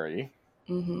 Don't worry.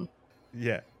 that. Mm-hmm.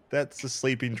 Yeah, that's a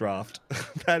sleeping draft.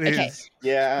 That is. Okay.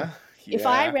 Yeah. If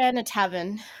I ran a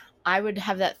tavern, I would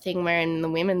have that thing where in the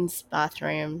women's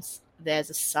bathrooms there's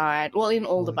a sign. Well, in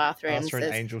all the bathrooms, Ask for an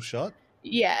there's angel shot.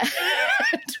 yeah.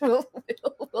 we'll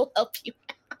help you.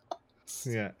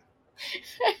 Yeah.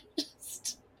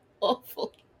 Just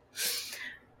awful.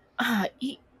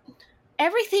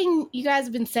 Everything you guys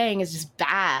have been saying is just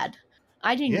bad.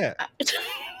 I didn't. Yeah.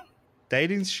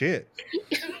 Dating's shit.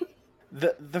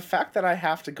 The fact that I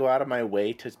have to go out of my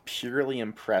way to purely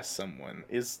impress someone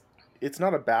it's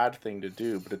not a bad thing to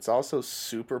do, but it's also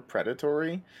super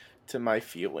predatory to my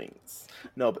feelings.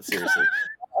 No, but seriously.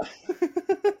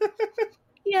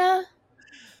 Yeah.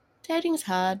 Dating's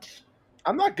hard.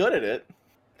 I'm not good at it.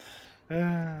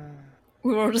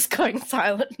 We were all just going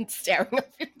silent and staring up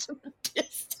into the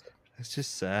distance. It's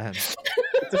just sad.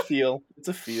 It's a feel. It's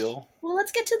a feel. Well,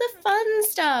 let's get to the fun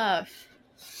stuff.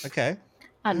 Okay.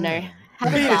 I don't know.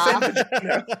 Have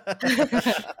a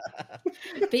bath.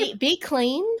 Be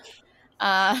clean.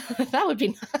 That would be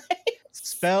nice.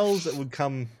 Spells that would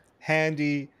come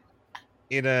handy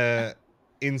in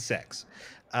sex.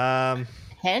 Handy,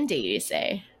 you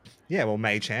say? Yeah, well,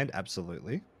 mage hand,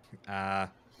 absolutely. I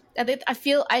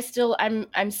feel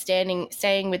I'm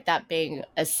staying with that being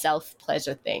a self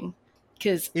pleasure thing,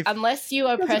 because unless you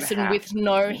are a person with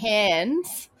no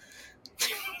hands,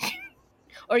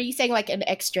 or are you saying like an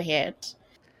extra hand?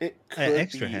 It could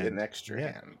extra be hand. an extra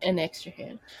Yeah. hand. An extra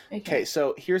hand. Okay,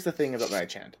 so here's the thing about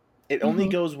mage hand. It only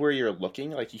goes where you're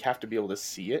looking. Like, you have to be able to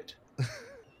see it.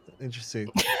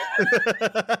 Interesting.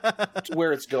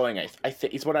 Where it's going, I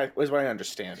think is what I'm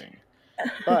understanding.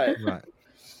 But Right.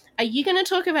 Are you going to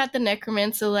talk about the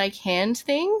necromancer like hand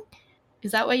thing?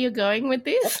 Is that where you're going with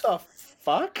this? what the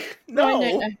fuck?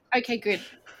 No. Okay, good.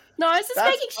 No, I was just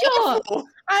That's making sure. awful.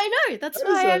 I know. That's That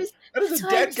why is I was. That is that's a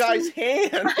why I dead guy's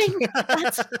hand.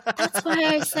 That's why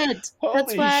I said. That's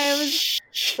Holy why I was.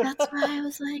 shit. That's why I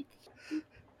was like.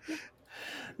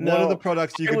 One of the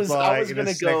products you I could was buy in a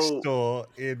gonna sex go- store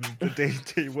in the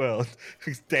D&D world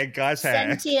is dead guy's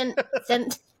hand. Sentient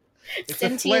It's a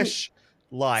sentient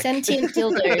flesh-like. sentient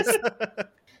dildos.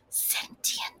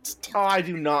 Sentient dildos. Oh, I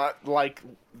do not like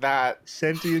that.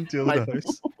 Sentient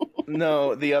dildos.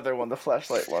 No, the other one, the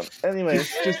flashlight one.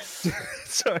 Anyways, Just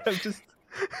sorry, I'm just.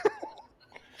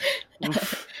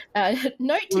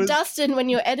 Note to Dustin when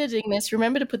you're editing this,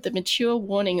 remember to put the mature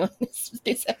warning on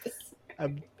this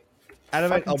episode.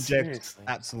 Animate Fucking object, seriously.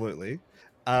 absolutely.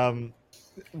 I'm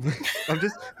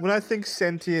just when I think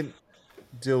sentient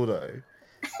dildo,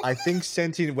 I think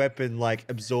sentient weapon like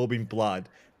absorbing blood.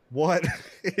 What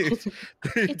is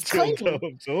It's dildo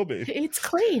clean. absorbing? It's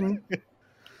clean.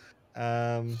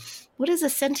 What is a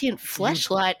sentient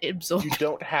fleshlight absorb? you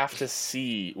don't have to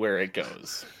see where it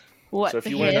goes. What, So if the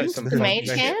you want to hand? do some The fun mage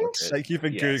shit hand? with it- Thank you for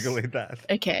Yes. googling that.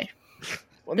 Okay.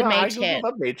 Well, The no, I mage hand.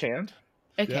 love mage hand.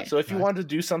 Okay. So if you Nice. wanted to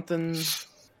do something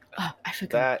Oh, I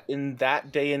forgot. that in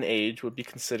that day and age would be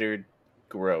considered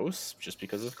gross just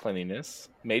because of cleanliness,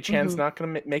 mage hand's not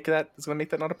going to make that. It's going to make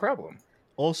that not a problem.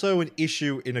 Also, an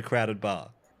issue in a crowded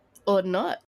bar. Or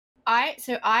not. I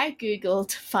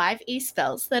googled 5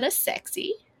 e-spells that are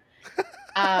sexy.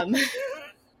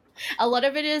 A lot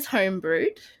of it is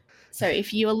homebrewed. So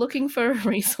if you are looking for a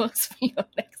resource for your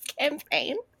next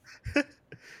campaign,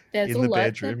 there's In a the lot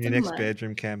bedroom, that's your in next mind.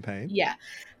 bedroom campaign. Yeah.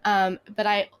 But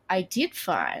I did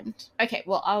find. Okay,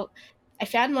 well I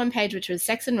found one page which was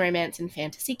sex and romance and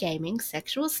fantasy gaming,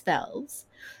 sexual spells.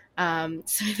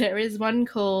 So there is one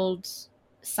called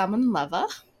Summon Lover.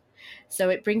 So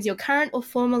it brings your current or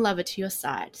former lover to your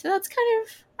side. So that's kind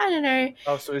of, I don't know.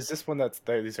 Oh, so is this one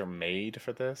these are made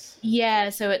for this? Yeah,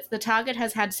 so it's the target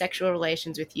has had sexual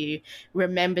relations with you,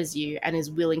 remembers you, and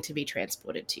is willing to be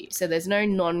transported to you. So there's no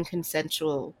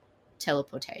non-consensual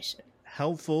teleportation.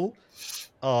 Helpful.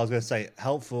 Oh, I was gonna say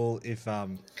helpful if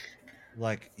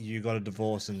like you got a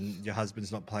divorce and your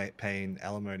husband's not paying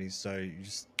alimony, so you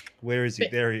just where is he?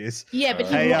 But- There he is. Yeah, but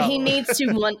Hey, he needs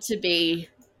to want to be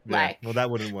Yeah, like. well, that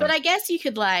wouldn't work. But I guess you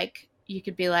could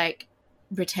be like,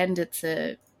 pretend it's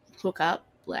a hookup,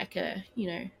 like a,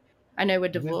 I know we're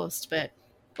divorced, but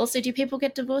also, do people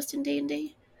get divorced in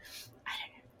D&D?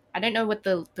 I don't know what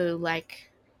the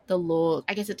law.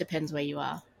 I guess it depends where you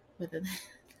are. Whether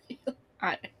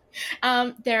I don't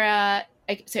know. There are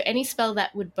so any spell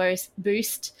that would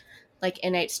boost like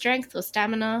innate strength or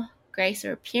stamina, grace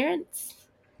or appearance.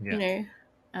 Yeah.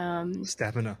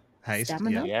 Stamina, haste.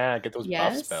 Stamina? Yeah, get those buff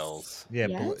Yes. spells. Yeah,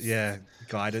 Yes.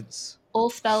 guidance. All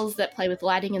spells that play with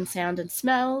lighting and sound and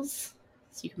smells,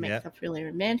 so you can make Yeah. stuff really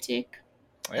romantic.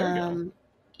 There we go.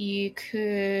 You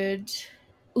could.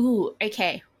 Ooh,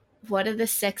 okay. What are the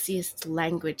sexiest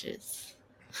languages?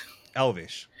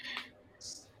 Elvish.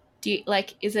 Do you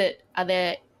like? Is it? Are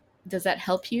there? Does that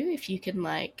help you if you can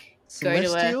like go to a?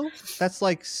 Celestial? That's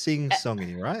like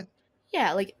sing-songy, right?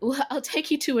 Yeah, like well, I'll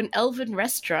take you to an elven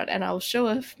restaurant and I'll show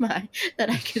off that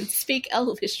I can speak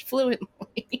Elvish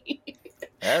fluently.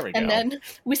 There we go. And then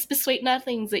whisper sweet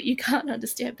nothings that you can't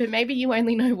understand, but maybe you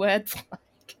only know words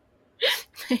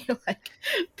like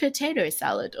potato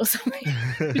salad or something.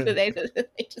 they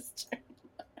just don't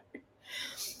know.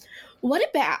 What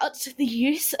about the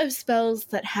use of spells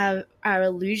that are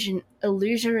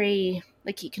illusory,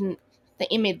 like you can the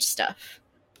image stuff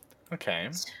Okay.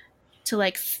 to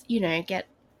like get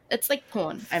it's like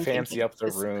porn. Fancy up the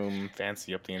It's- room,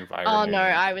 fancy up the Oh environment. no,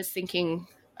 I was thinking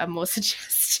a more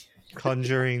suggestive.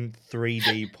 Conjuring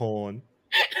 3D porn.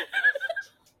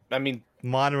 I mean,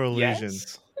 Minor illusion.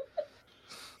 yes.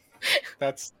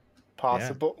 That's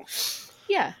possible.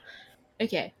 Yeah.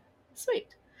 Okay. Sweet.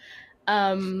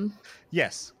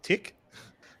 Yes. Tick.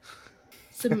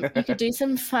 You could do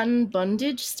some fun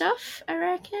bondage stuff, I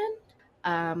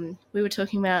reckon. We were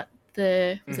talking about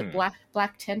was it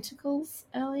black tentacles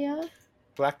earlier?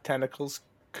 Black tentacles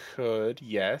could,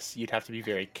 yes. You'd have to be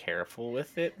very careful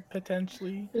with it,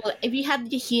 potentially. Well, if you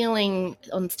had your healing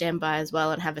on standby as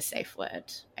well and have a safe word,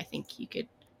 I think you could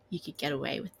get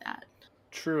away with that.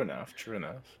 True enough.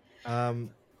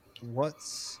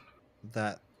 What's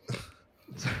that?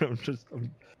 I'm just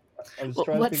What's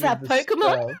trying to think that of the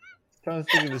Pokemon? spell. Trying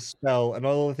to think of the spell, and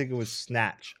all I think it was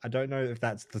snatch. I don't know if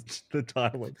that's the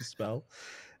title of the spell.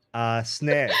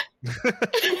 Snare.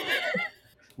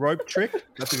 Rope trick.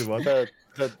 That's a good one. The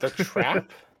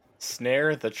trap?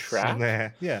 Snare the trap?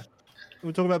 Snare. Yeah.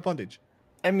 We're talking about bondage.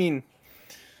 I mean,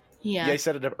 Yeah. yeah, I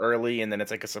set it up early, and then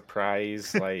it's like a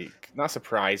surprise, like, not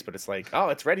surprise, but it's like, oh,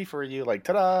 it's ready for you, like,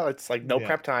 ta-da! It's like, no Yeah.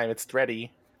 prep time, it's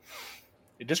ready.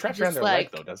 It just wraps around Just their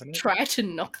like leg, though, doesn't it? try to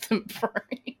knock them prone.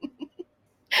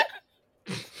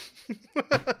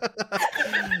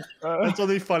 It's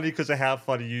only funny because of how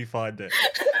funny you find it.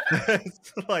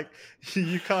 It's like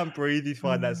you can't breathe. You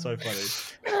find that so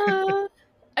funny.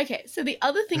 Okay, so the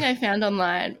other thing I found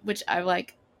online, which I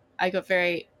got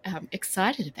very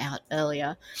excited about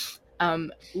earlier,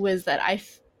 was that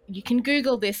you can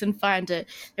Google this and find it.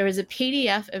 There is a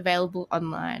PDF available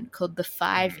online called the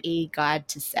 5E Guide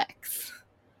to Sex.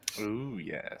 Ooh,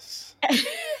 yes.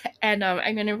 And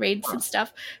I'm going to read some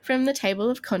stuff from the table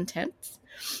of contents.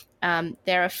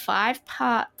 There are 5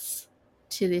 parts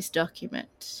to this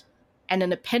document and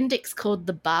an appendix called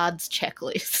the Bard's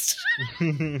Checklist.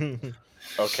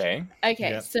 Okay.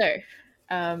 Okay, Yep. so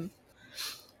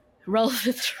roll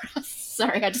for thrust.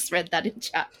 Sorry, I just read that in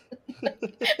chat.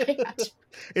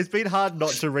 It's been hard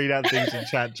not to read out things in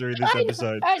chat during this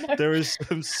episode. I know. There is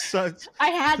some such I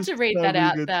had to read so that many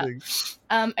out. good That. things.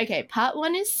 Okay, part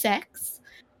 1 is sex.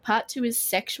 Part 2 is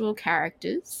sexual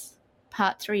characters.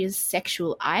 Part 3 is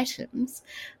sexual items.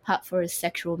 Part 4 is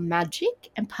sexual magic.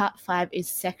 And part 5 is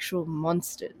sexual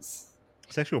monsters.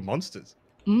 Sexual monsters.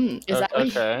 Is that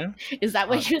okay? is that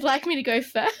where you'd like me to go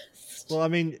first? Well, I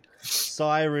mean,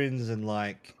 sirens and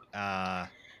like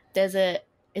Is it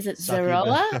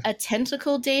Zeroa, a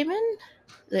tentacle demon?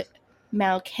 The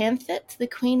Malcanthet, the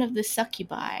queen of the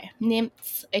succubi.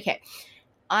 Nymphs. Okay,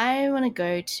 I want to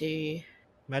go to...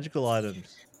 magical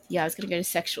items. Yeah, I was going to go to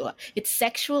sexual. It's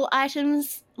sexual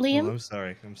items, Oh, Liam. I'm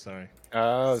sorry.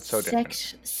 Oh, it's so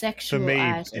different. Sexual For me,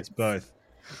 items. it's both.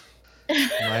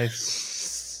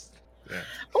 Nice. Yeah.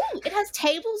 Oh, it has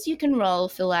tables you can roll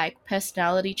for like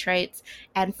personality traits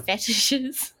and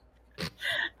fetishes.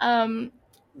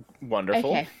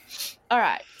 Wonderful. Okay. All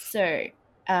right. So,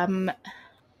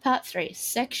 part 3,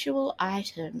 sexual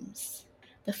items.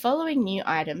 The following new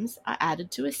items are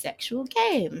added to a sexual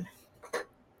game: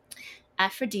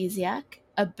 aphrodisiac,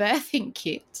 a birthing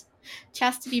kit,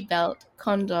 chastity belt,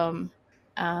 condom.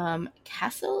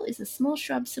 Castle is a small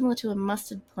shrub similar to a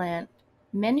mustard plant.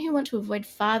 Men who want to avoid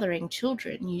fathering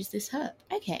children use this herb.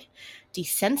 Okay.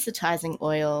 Desensitizing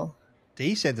oil.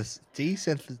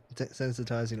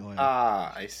 Desensitizing oil.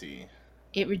 Ah, I see.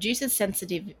 It reduces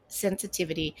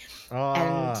sensitivity Ah,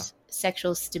 and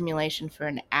sexual stimulation for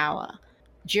an hour.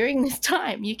 During this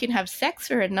time, you can have sex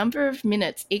for a number of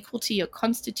minutes equal to your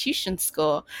constitution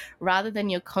score rather than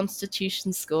your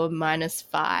constitution score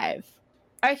 -5.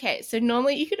 Okay, so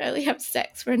normally you could only have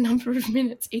sex for a number of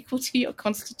minutes equal to your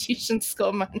constitution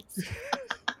score -5.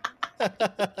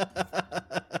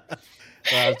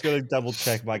 I was going to double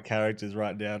check my characters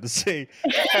right now to see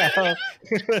how.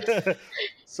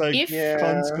 So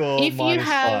con score if you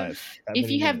have -5. if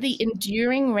you have the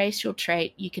enduring racial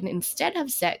trait, you can instead have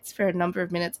sex for a number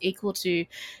of minutes equal to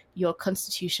your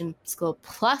constitution score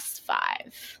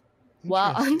 +5.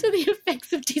 While under the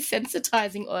effects of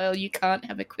desensitizing oil, you can't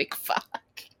have a quick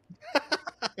fuck.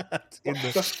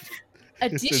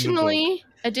 Additionally,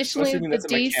 Additionally,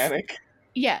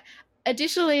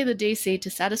 the DC to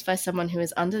satisfy someone who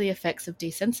is under the effects of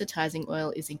desensitizing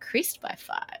oil is increased by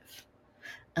 5.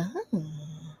 Oh.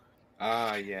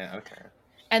 Ah, yeah, okay.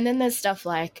 And then there's stuff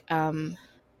like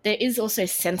there is also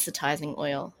sensitizing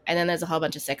oil, and then there's a whole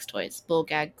bunch of sex toys: ball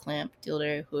gag, clamp,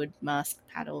 dildo, hood, mask,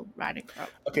 paddle, riding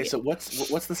crop. Okay, so what's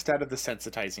the stat of the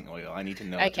sensitizing oil? I need to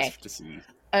know just to see.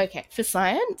 Okay, for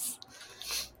science,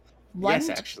 yes,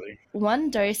 actually,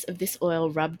 1 dose of this oil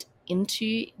rubbed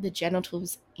into the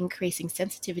genitals, increasing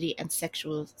sensitivity and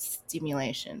sexual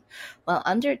stimulation. While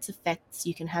under its effects,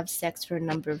 you can have sex for a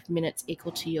number of minutes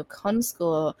equal to your con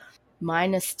score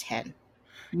 -10.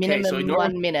 Minimum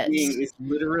 1 minute. Is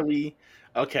literally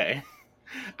okay.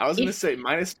 I was going to say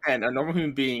 -10. A normal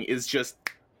human being is just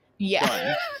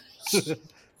done.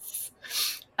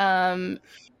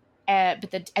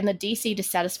 But the DC to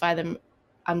satisfy them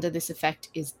under this effect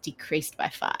is decreased by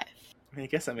 5. I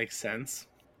guess that makes sense.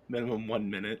 Minimum 1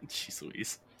 minute. Jeez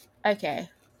Louise. Okay.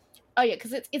 Oh yeah,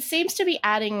 because it seems to be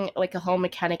adding like a whole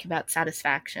mechanic about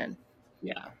satisfaction.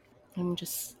 Yeah. I'm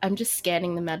just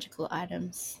scanning the magical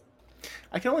items.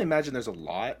 I can only imagine there's a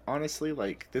lot, honestly.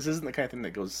 Like, this isn't the kind of thing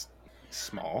that goes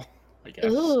small, I guess.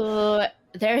 Ooh,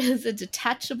 there is a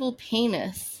detachable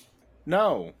penis.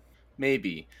 No,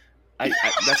 maybe.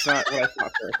 That's not what I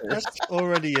thought for first. That's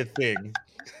already a thing.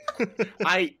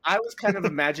 I was kind of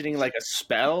imagining like a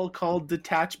spell called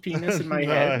detach penis in my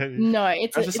head. No,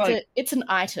 it's an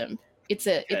item. It's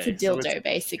a dildo,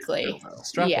 basically.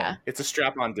 Dildo. Yeah. It's a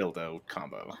strap-on dildo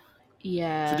combo.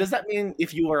 Yeah. So does that mean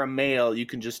if you are a male, you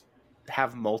can just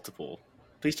have multiple?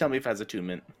 Please tell me if it has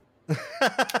attunement.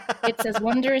 It says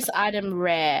wondrous item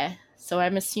rare, so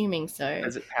I'm assuming so.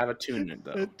 Does it have attunement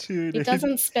though? It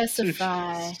doesn't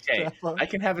specify. Okay, I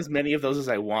can have as many of those as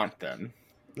I want then.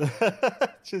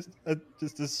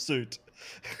 just a suit.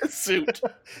 A suit.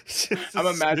 I'm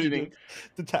imagining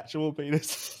detachable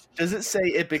penis. Does it say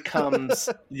it becomes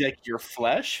like your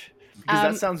flesh? Because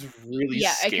that sounds really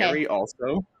scary. Okay.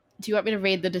 Also, do you want me to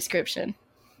read the description?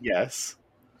 Yes.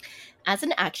 As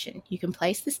an action, you can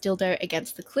place this dildo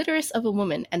against the clitoris of a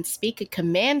woman and speak a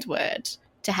command word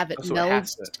to have it meld.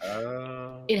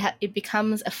 It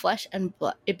becomes flesh and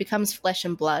blood. It becomes flesh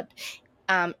and blood.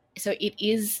 So it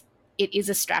is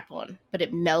a strap-on, but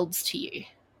it melds to you.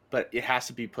 But it has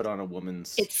to be put on a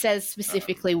woman's. It says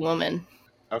specifically woman.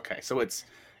 Okay, so it's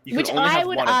which I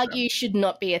would argue should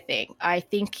not be a thing. I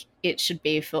think it should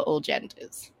be for all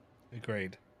genders.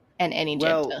 Agreed. And any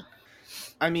gender.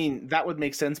 I mean, that would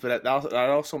make sense, but that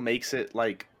also makes it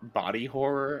like body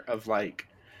horror of like.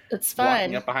 It's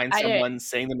fine. Walking up behind someone,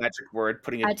 saying the magic word,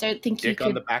 putting a dick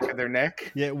on the back of their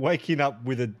neck. Yeah, waking up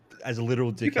with as a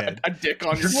literal dickhead. A dick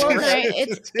on your forehead. Well,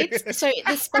 no, it's so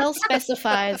the spell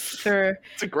specifies for.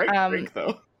 It's a great drink,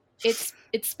 though.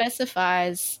 It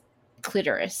specifies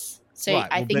clitoris, so right,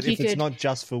 I think but if it's not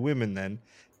just for women, then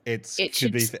it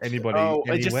should be for anybody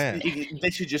anywhere.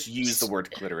 They should just use the word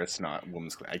clitoris, not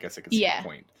woman's. I guess I could see the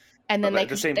point. And then at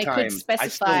the same time, I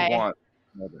still want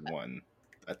more than one,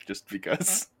 just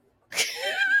because.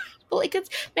 Well,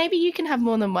 maybe you can have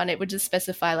more than one. It would just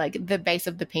specify like the base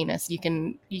of the penis. You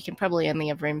can probably only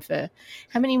have room for.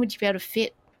 How many would you be able to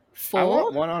fit? 4? I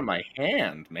want one on my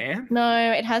hand, man.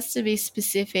 No, it has to be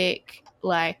specific.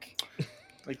 Like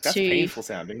that's painful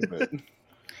sounding, but.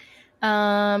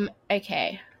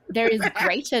 Okay. There is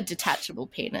greater detachable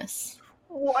penis.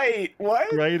 Wait, what?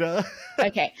 Greater.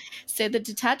 Okay, so the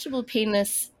detachable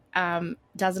penis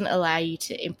doesn't allow you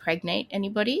to impregnate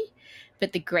anybody.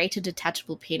 But the greater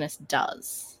detachable penis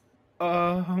does.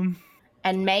 And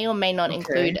may or may not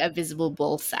include a visible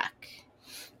ball sack.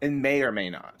 And may or may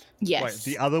not. Yes.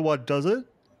 Wait, the other one does it?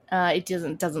 It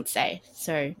doesn't say.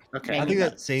 So okay. I think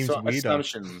that seems weirder.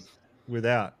 Assumption.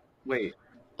 Without. Wait.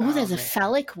 Oh, there's a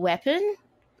phallic weapon.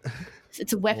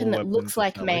 It's a weapon that looks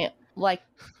like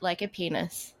a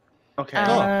penis.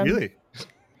 Okay. Really?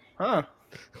 Huh.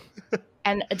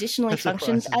 And additionally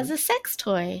functions as a sex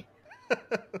toy.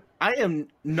 I am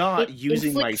not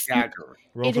using my dagger.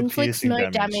 It inflicts no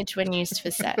damage when used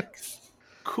for sex.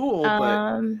 Cool,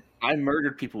 but I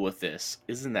murdered people with this.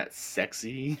 Isn't that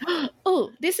sexy?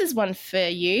 Oh, this is one for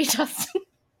you, Dustin.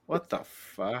 What the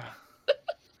fuck?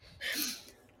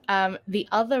 The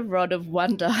other rod of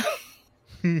wonder.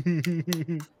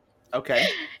 Okay.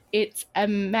 It's a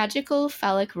magical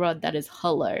phallic rod that is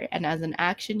hollow, and as an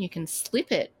action, you can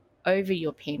slip it over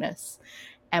your penis.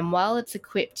 And while it's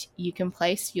equipped, you can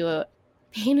place your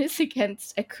penis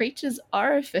against a creature's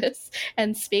orifice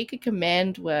and speak a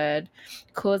command word,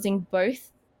 causing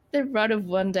both the Rod of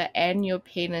Wonder and your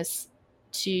penis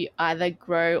to either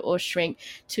grow or shrink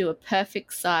to a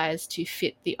perfect size to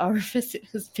fit the orifice it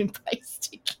has been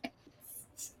placed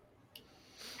against.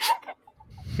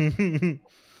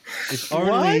 If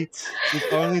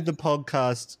only the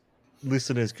podcast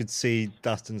listeners could see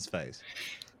Dustin's face.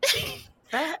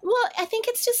 Well, I think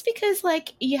it's just because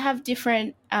like you have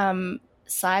different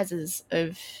sizes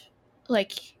of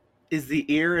like. Is the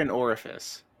ear an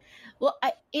orifice? Well,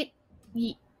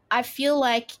 I feel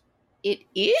like it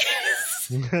is.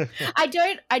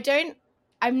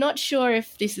 I'm not sure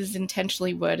if this is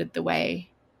intentionally worded the way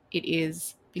it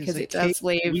is because it does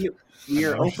leave. We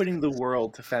are opening the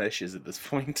world to fetishes at this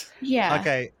point. Yeah.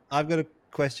 Okay, I've got a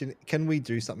question. Can we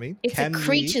do something? It's a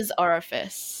creature's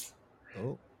orifice.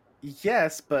 Oh.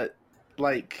 Yes, but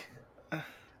like,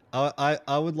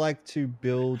 I would like to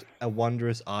build a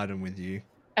wondrous item with you.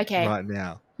 Okay. Right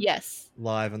now. Yes.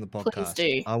 Live on the podcast. Please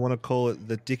do. I want to call it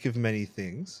the Dick of Many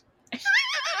Things.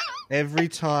 Every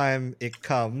time it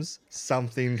comes,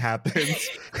 something happens.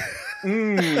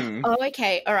 Oh,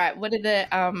 okay. All right. What are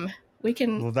the we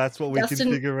can? Well, that's what Dustin, we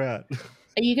can figure out.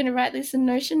 Are you going to write this in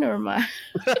Notion or am I?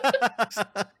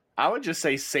 I would just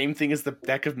say same thing as the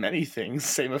Deck of Many Things,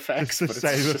 same effects, but it's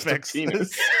same just effects. a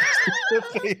penis.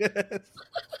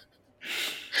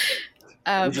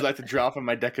 Would you like to draw from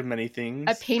my Deck of Many Things?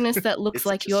 A penis that looks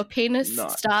like your penis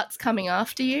starts coming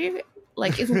after you?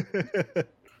 Like, isn't...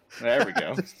 There we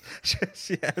go.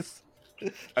 Yes.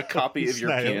 A copy of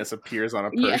your penis appears on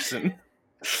a person.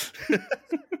 Yeah.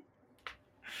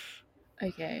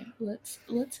 Okay, let's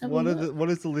have a look. What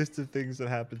is the list of things that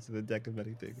happens in the Deck of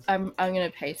Many Things? I'm going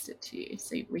to paste it to you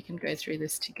so we can go through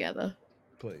this together.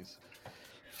 Please.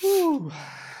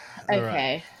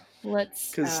 Okay,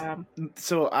 let's...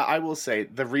 So I will say,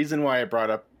 the reason why I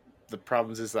brought up the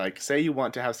problems is like, say you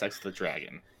want to have sex with a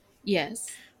dragon. Yes.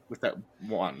 With that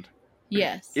wand.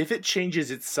 Yes. If it changes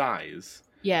its size...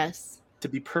 Yes. To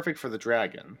be perfect for the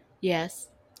dragon. Yes.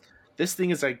 This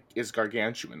thing is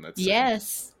gargantuan, let's say.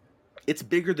 Yes. It's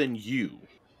bigger than you.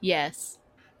 Yes.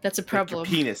 That's a problem. Like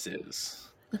your penis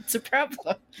is. That's a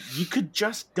problem. You could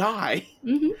just die.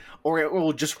 Mm-hmm. Or it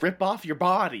will just rip off your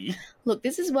body. Look,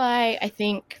 this is why I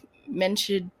think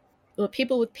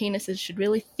people with penises should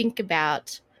really think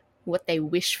about what they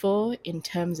wish for in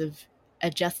terms of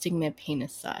adjusting their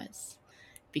penis size.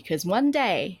 Because one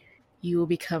day you will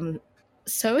become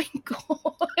so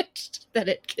engorged that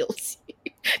it kills you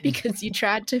because you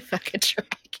tried to fuck a dragon.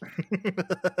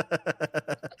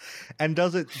 And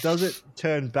does it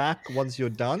turn back once you're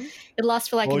done? It lasts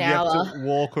for like an hour. You have to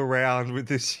walk around with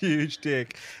this huge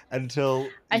dick until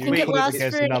I think it lasts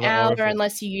for an hour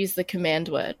unless you use the command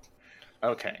word.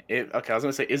 Okay. I was going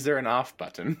to say, is there an off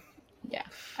button? Yeah.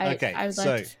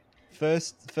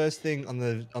 First thing on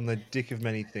the Dick of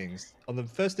Many Things.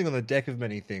 First thing on the Deck of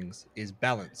Many Things is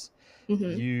balance.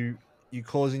 Mm-hmm. You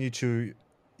causing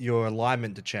your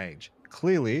alignment to change.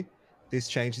 Clearly, this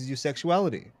changes your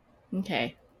sexuality.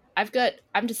 Okay.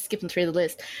 I'm just skipping through the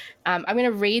list. I'm going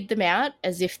to read them out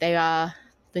as if they are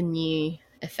the new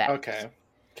effect. Okay.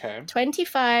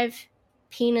 25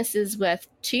 penises worth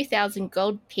 2,000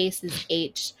 gold pieces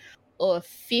each, or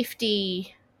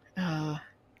 50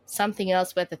 something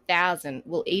else worth 1,000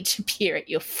 will each appear at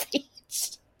your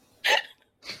feet.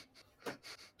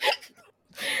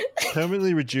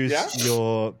 Permanently reduce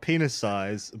your penis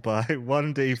size by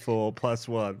 1d4 plus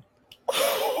 1.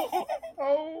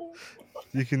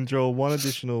 You can draw one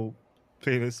additional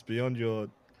penis beyond your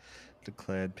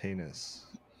declared penis.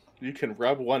 You can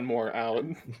rub one more out.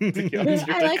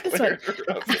 I like this one.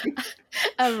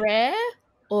 A rare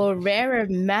or rarer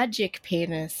magic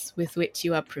penis with which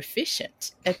you are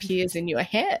proficient appears in your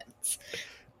hands.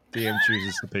 DM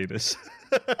chooses the penis.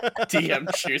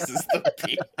 DM chooses the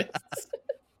penis.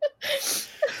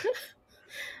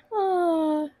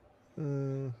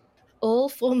 All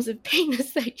forms of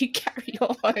penis that you carry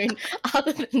or own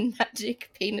other than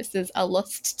magic penises are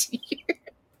lost to you.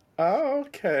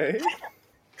 Okay.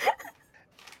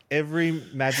 Every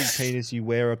magic penis you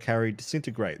wear or carry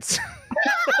disintegrates.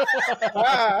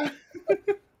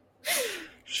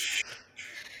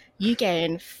 You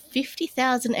gain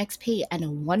 50,000 XP and a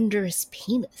wondrous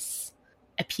penis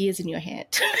appears in your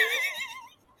hand.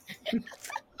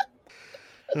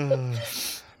 There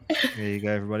you go,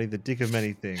 everybody. The Dick of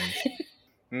Many Things.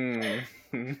 Mm.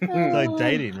 Like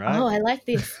dating, right? Oh, I like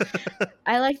this.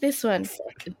 I like this one.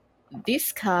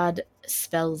 This card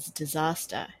spells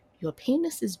disaster. Your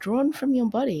penis is drawn from your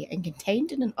body and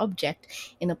contained in an object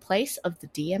in a place of the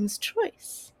DM's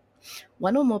choice.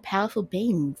 One or more powerful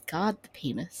beings guard the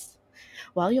penis.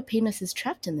 While your penis is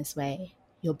trapped in this way,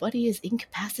 your body is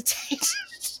incapacitated.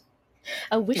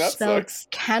 A wish spell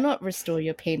cannot restore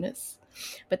your penis,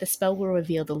 but the spell will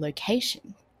reveal the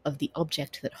location of the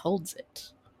object that holds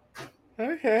it.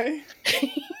 Okay.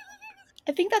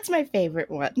 I think that's my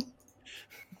favorite one.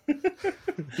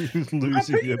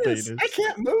 Losing your penis. I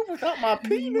can't move without my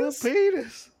penis.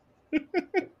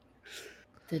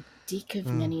 The dick of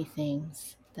many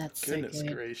things. That's Goodness so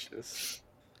good. gracious.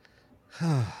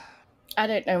 I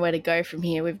don't know where to go from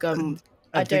here. We've gone.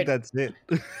 I think that's it.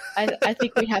 I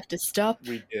think we have to stop.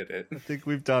 We did it. I think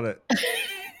we've done it.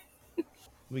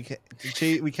 We came here to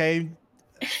achieve. We came.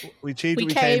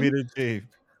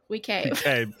 We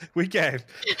came.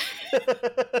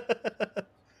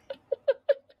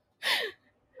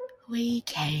 We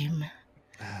came.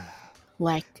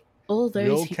 Like all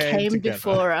those who came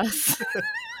before us.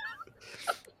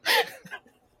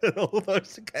 All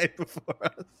those who came before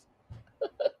us.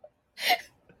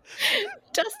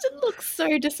 Dustin looks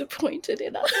so disappointed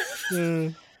in us.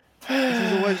 This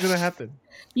is always going to happen.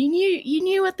 You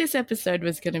knew what this episode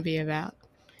was going to be about.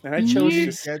 And I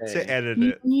chose to edit You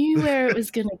it. knew where it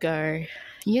was going to go.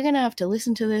 You're going to have to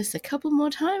listen to this a couple more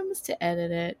times to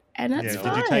edit it, and that's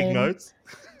fine. Did you take notes?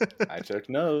 I took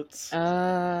notes.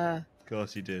 Of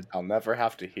course you did. I'll never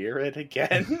have to hear it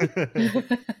again.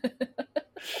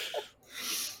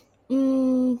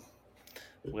 Well,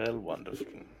 wonderful.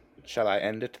 Shall I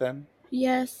end it then?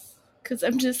 Yes, because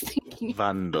I'm just thinking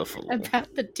Wonderful.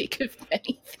 about the dick of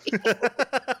many things.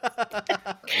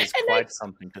 It's quite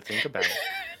something to think about.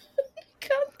 I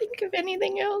can't think of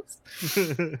anything else.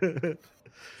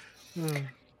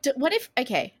 What if,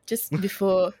 okay, just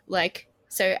before, what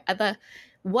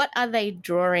are they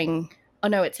drawing? Oh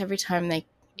no, it's every time they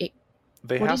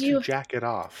have to jack it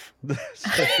off.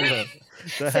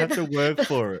 They have to work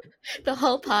for it. The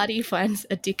whole party finds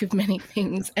a dick of many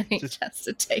things and it has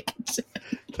to take it.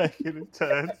 Take it in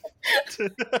turns.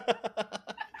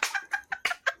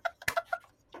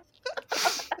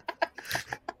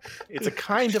 It's a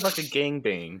kind of like a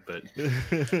gangbang, but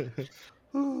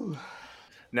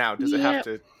now does it have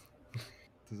to?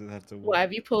 Does it have to? Why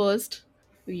have you paused?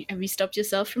 Have you stopped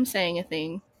yourself from saying a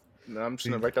thing? No, I'm just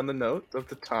gonna write down the note of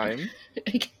the time.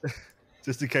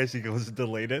 Just in case he goes to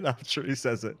delete it, I'm sure he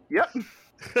says it. Yep.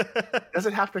 Does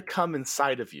it have to come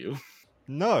inside of you?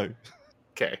 No.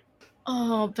 Okay.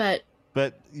 Oh, but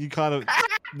you kind of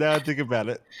now think about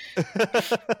it.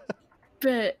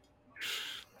 But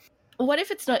what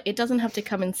if it's not? It doesn't have to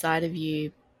come inside of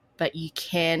you, but you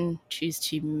can choose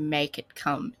to make it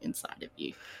come inside of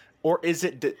you. Or is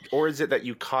it that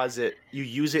you cause it? You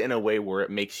use it in a way where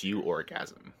it makes you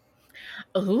orgasm.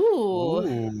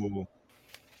 Ooh.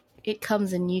 It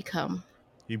comes and you come.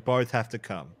 You both have to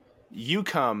come. You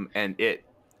come and it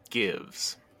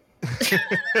gives.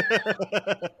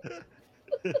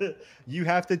 You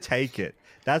have to take it.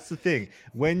 That's the thing.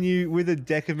 With a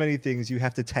deck of many things, you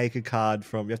have to take a card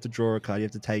from. You have to draw a card. You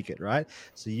have to take it, right?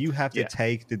 So you have to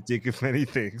take the deck of many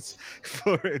things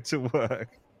for it to work.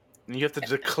 And you have to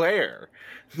declare.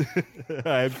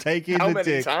 I'm taking how the many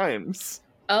dick. times?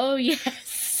 Oh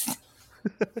yes.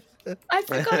 I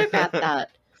forgot about that.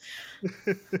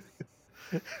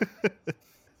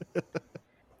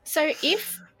 So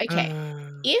if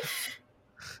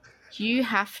you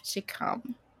have to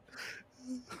come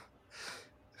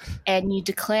and you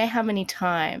declare how many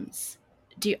times,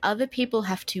 do other people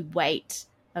have to wait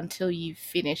until you've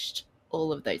finished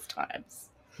all of those times?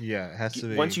 Yeah, it has to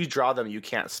be. Once you draw them, you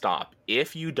can't stop.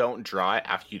 If you don't draw it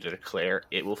after you declare,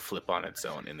 it will flip on its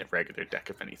own in the regular deck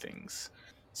of anythings.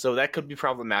 So that could be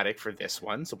problematic for this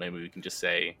one. So maybe we can just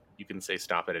say, you can say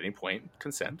stop at any point,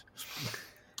 consent.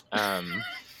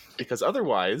 Because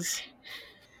otherwise,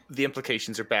 the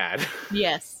implications are bad.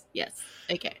 Yes.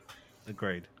 Okay.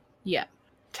 Agreed. Yeah.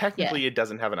 Technically, it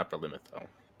doesn't have an upper limit, though.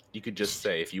 You could just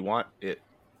say, if you want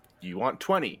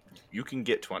 20, you can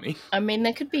get 20. I mean,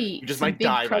 there could be you just some might big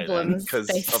die problems because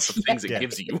of the things it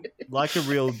gives you. Like a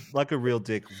real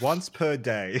dick. Once per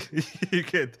day, you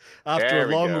could, after There a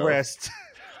we long go. rest.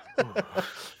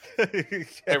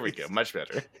 There we go. Much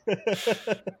better.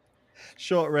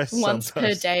 Short rest once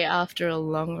sometimes. per day after a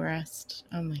long rest.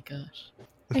 Oh my gosh.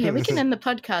 Okay, we can end the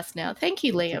podcast now. Thank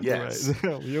you, Liam. Yes.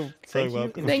 You're so Thank you.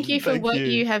 welcome. Thank you for Thank what you.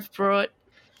 you have brought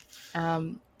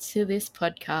to this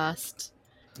podcast.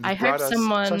 I hope Brought us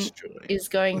someone such joy. is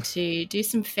going to do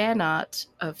some fan art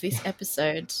of this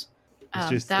episode.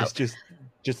 It's just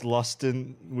Just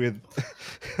Lustin with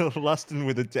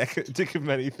a dick of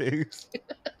many things.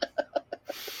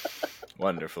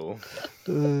 Wonderful.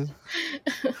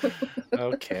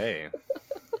 Okay.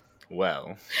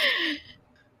 Well,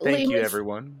 thank you,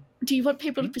 everyone. Do you want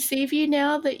people to perceive you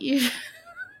now that you've...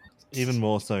 Even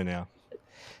more so now.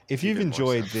 If you've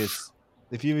enjoyed this,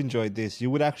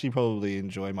 you would actually probably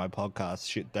enjoy my podcast,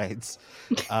 Shit Dates.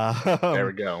 There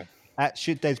we go. At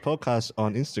Shit Dates Podcast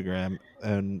on Instagram,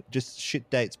 and just Shit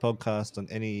Dates Podcast on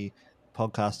any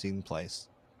podcasting place.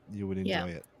 You would enjoy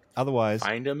it. Otherwise,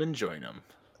 find them and join them.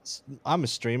 I'm a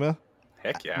streamer.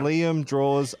 Heck yeah. Liam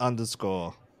Draws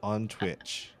 _ on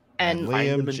Twitch. And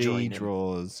Liam G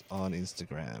Draws on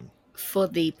Instagram. For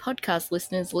the podcast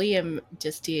listeners, Liam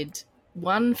just did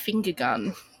one finger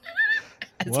gun,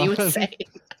 as he was saying.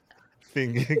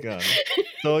 Finger gun.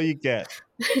 That's all you get.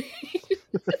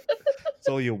 It's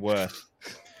all you're worth.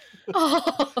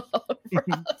 Oh,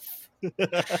 rough.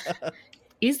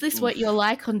 Is this what you're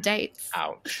like on dates?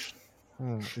 Ouch.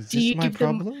 Oh, is this my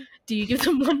problem? Do you give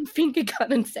them one finger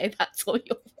gun and say that's all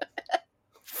you're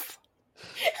worth?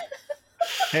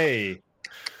 Hey.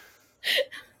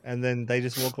 And then they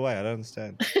just walk away. I don't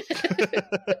understand.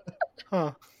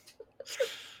 Huh.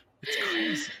 It's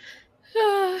crazy.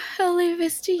 I'll leave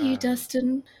this to you,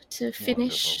 Dustin, to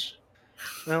finish.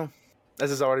 Wonderful. Well, as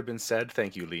has already been said,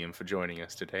 thank you, Liam, for joining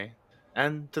us today.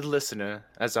 And to the listener,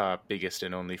 as our biggest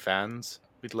and only fans,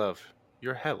 we'd love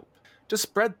your help to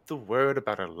spread the word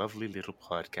about our lovely little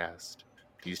podcast.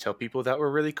 Please tell people that we're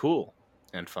really cool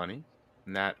and funny,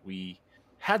 and that we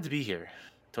had to be here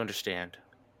to understand.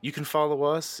 You can follow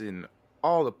us in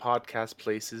all the podcast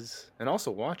places, and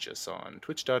also watch us on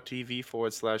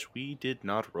twitch.tv/we did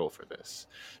not roll for this.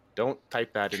 Don't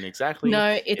type that in exactly.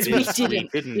 No, it's we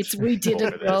didn't. It's we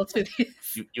didn't roll for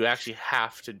this. You actually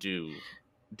have to do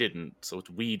didn't, so it's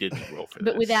we didn't roll for this.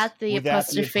 But without the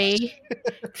apostrophe.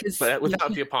 But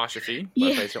without the apostrophe.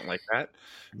 Yeah. I don't like that.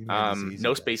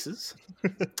 No spaces.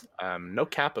 No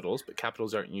capitals, but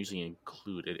capitals aren't usually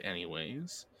included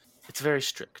anyways. It's very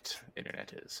strict,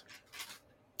 internet is.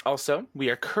 Also,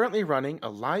 we are currently running a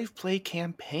live play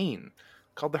campaign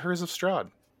called the Hearse of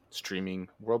Strahd, streaming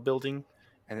world building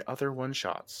and other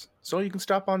one-shots. So you can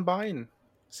stop on by and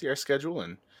see our schedule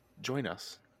and join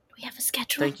us. We have a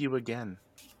schedule. Thank you again.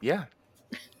 Yeah,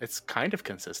 it's kind of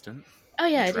consistent. Oh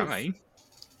yeah, it is.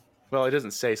 Well, it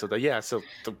doesn't say so. So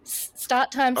the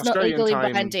start time's Australian not legally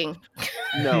time, binding.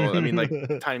 No, I mean like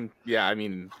time. Yeah, I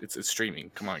mean it's streaming.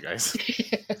 Come on, guys.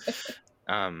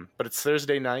 But it's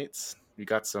Thursday nights. We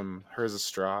got some Hearse of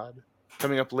Strahd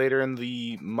coming up later in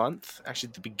the month.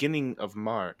 Actually, the beginning of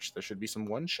March. There should be some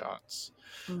one-shots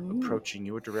approaching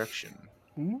your direction.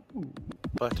 Ooh.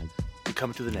 But we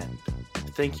come to the end.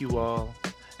 Thank you all,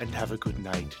 and have a good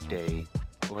night, day,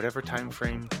 or whatever time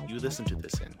frame you listen to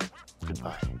this in.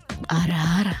 Goodbye. Ara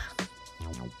ara.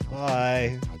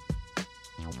 Bye.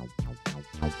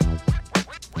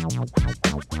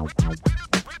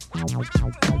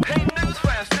 Hey,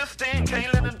 newsflash, Justin,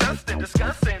 Kaylin and Dustin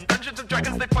discussing Dungeons and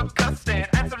Dragons, they podcasting,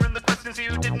 answering the questions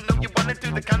you didn't know you wanted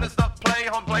to. The kind of stuff play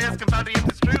on players can find it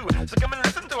is true. So come and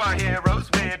listen to our heroes,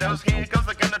 weirdos. Here goes,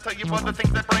 they're gonna tell you all the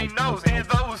things their brain knows. Hear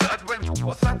those.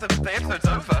 What's that? The episode's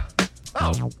over.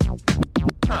 Oh.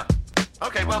 Huh.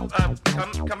 Okay, well,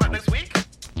 come back next week,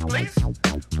 please.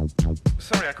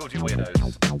 Sorry I called you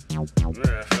weirdos.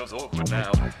 Feels awkward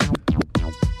now.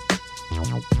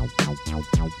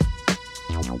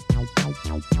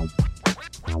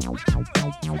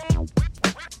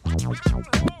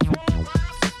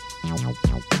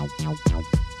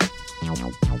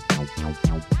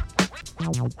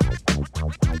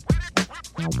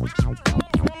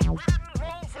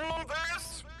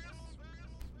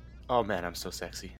 Oh man, I'm so sexy.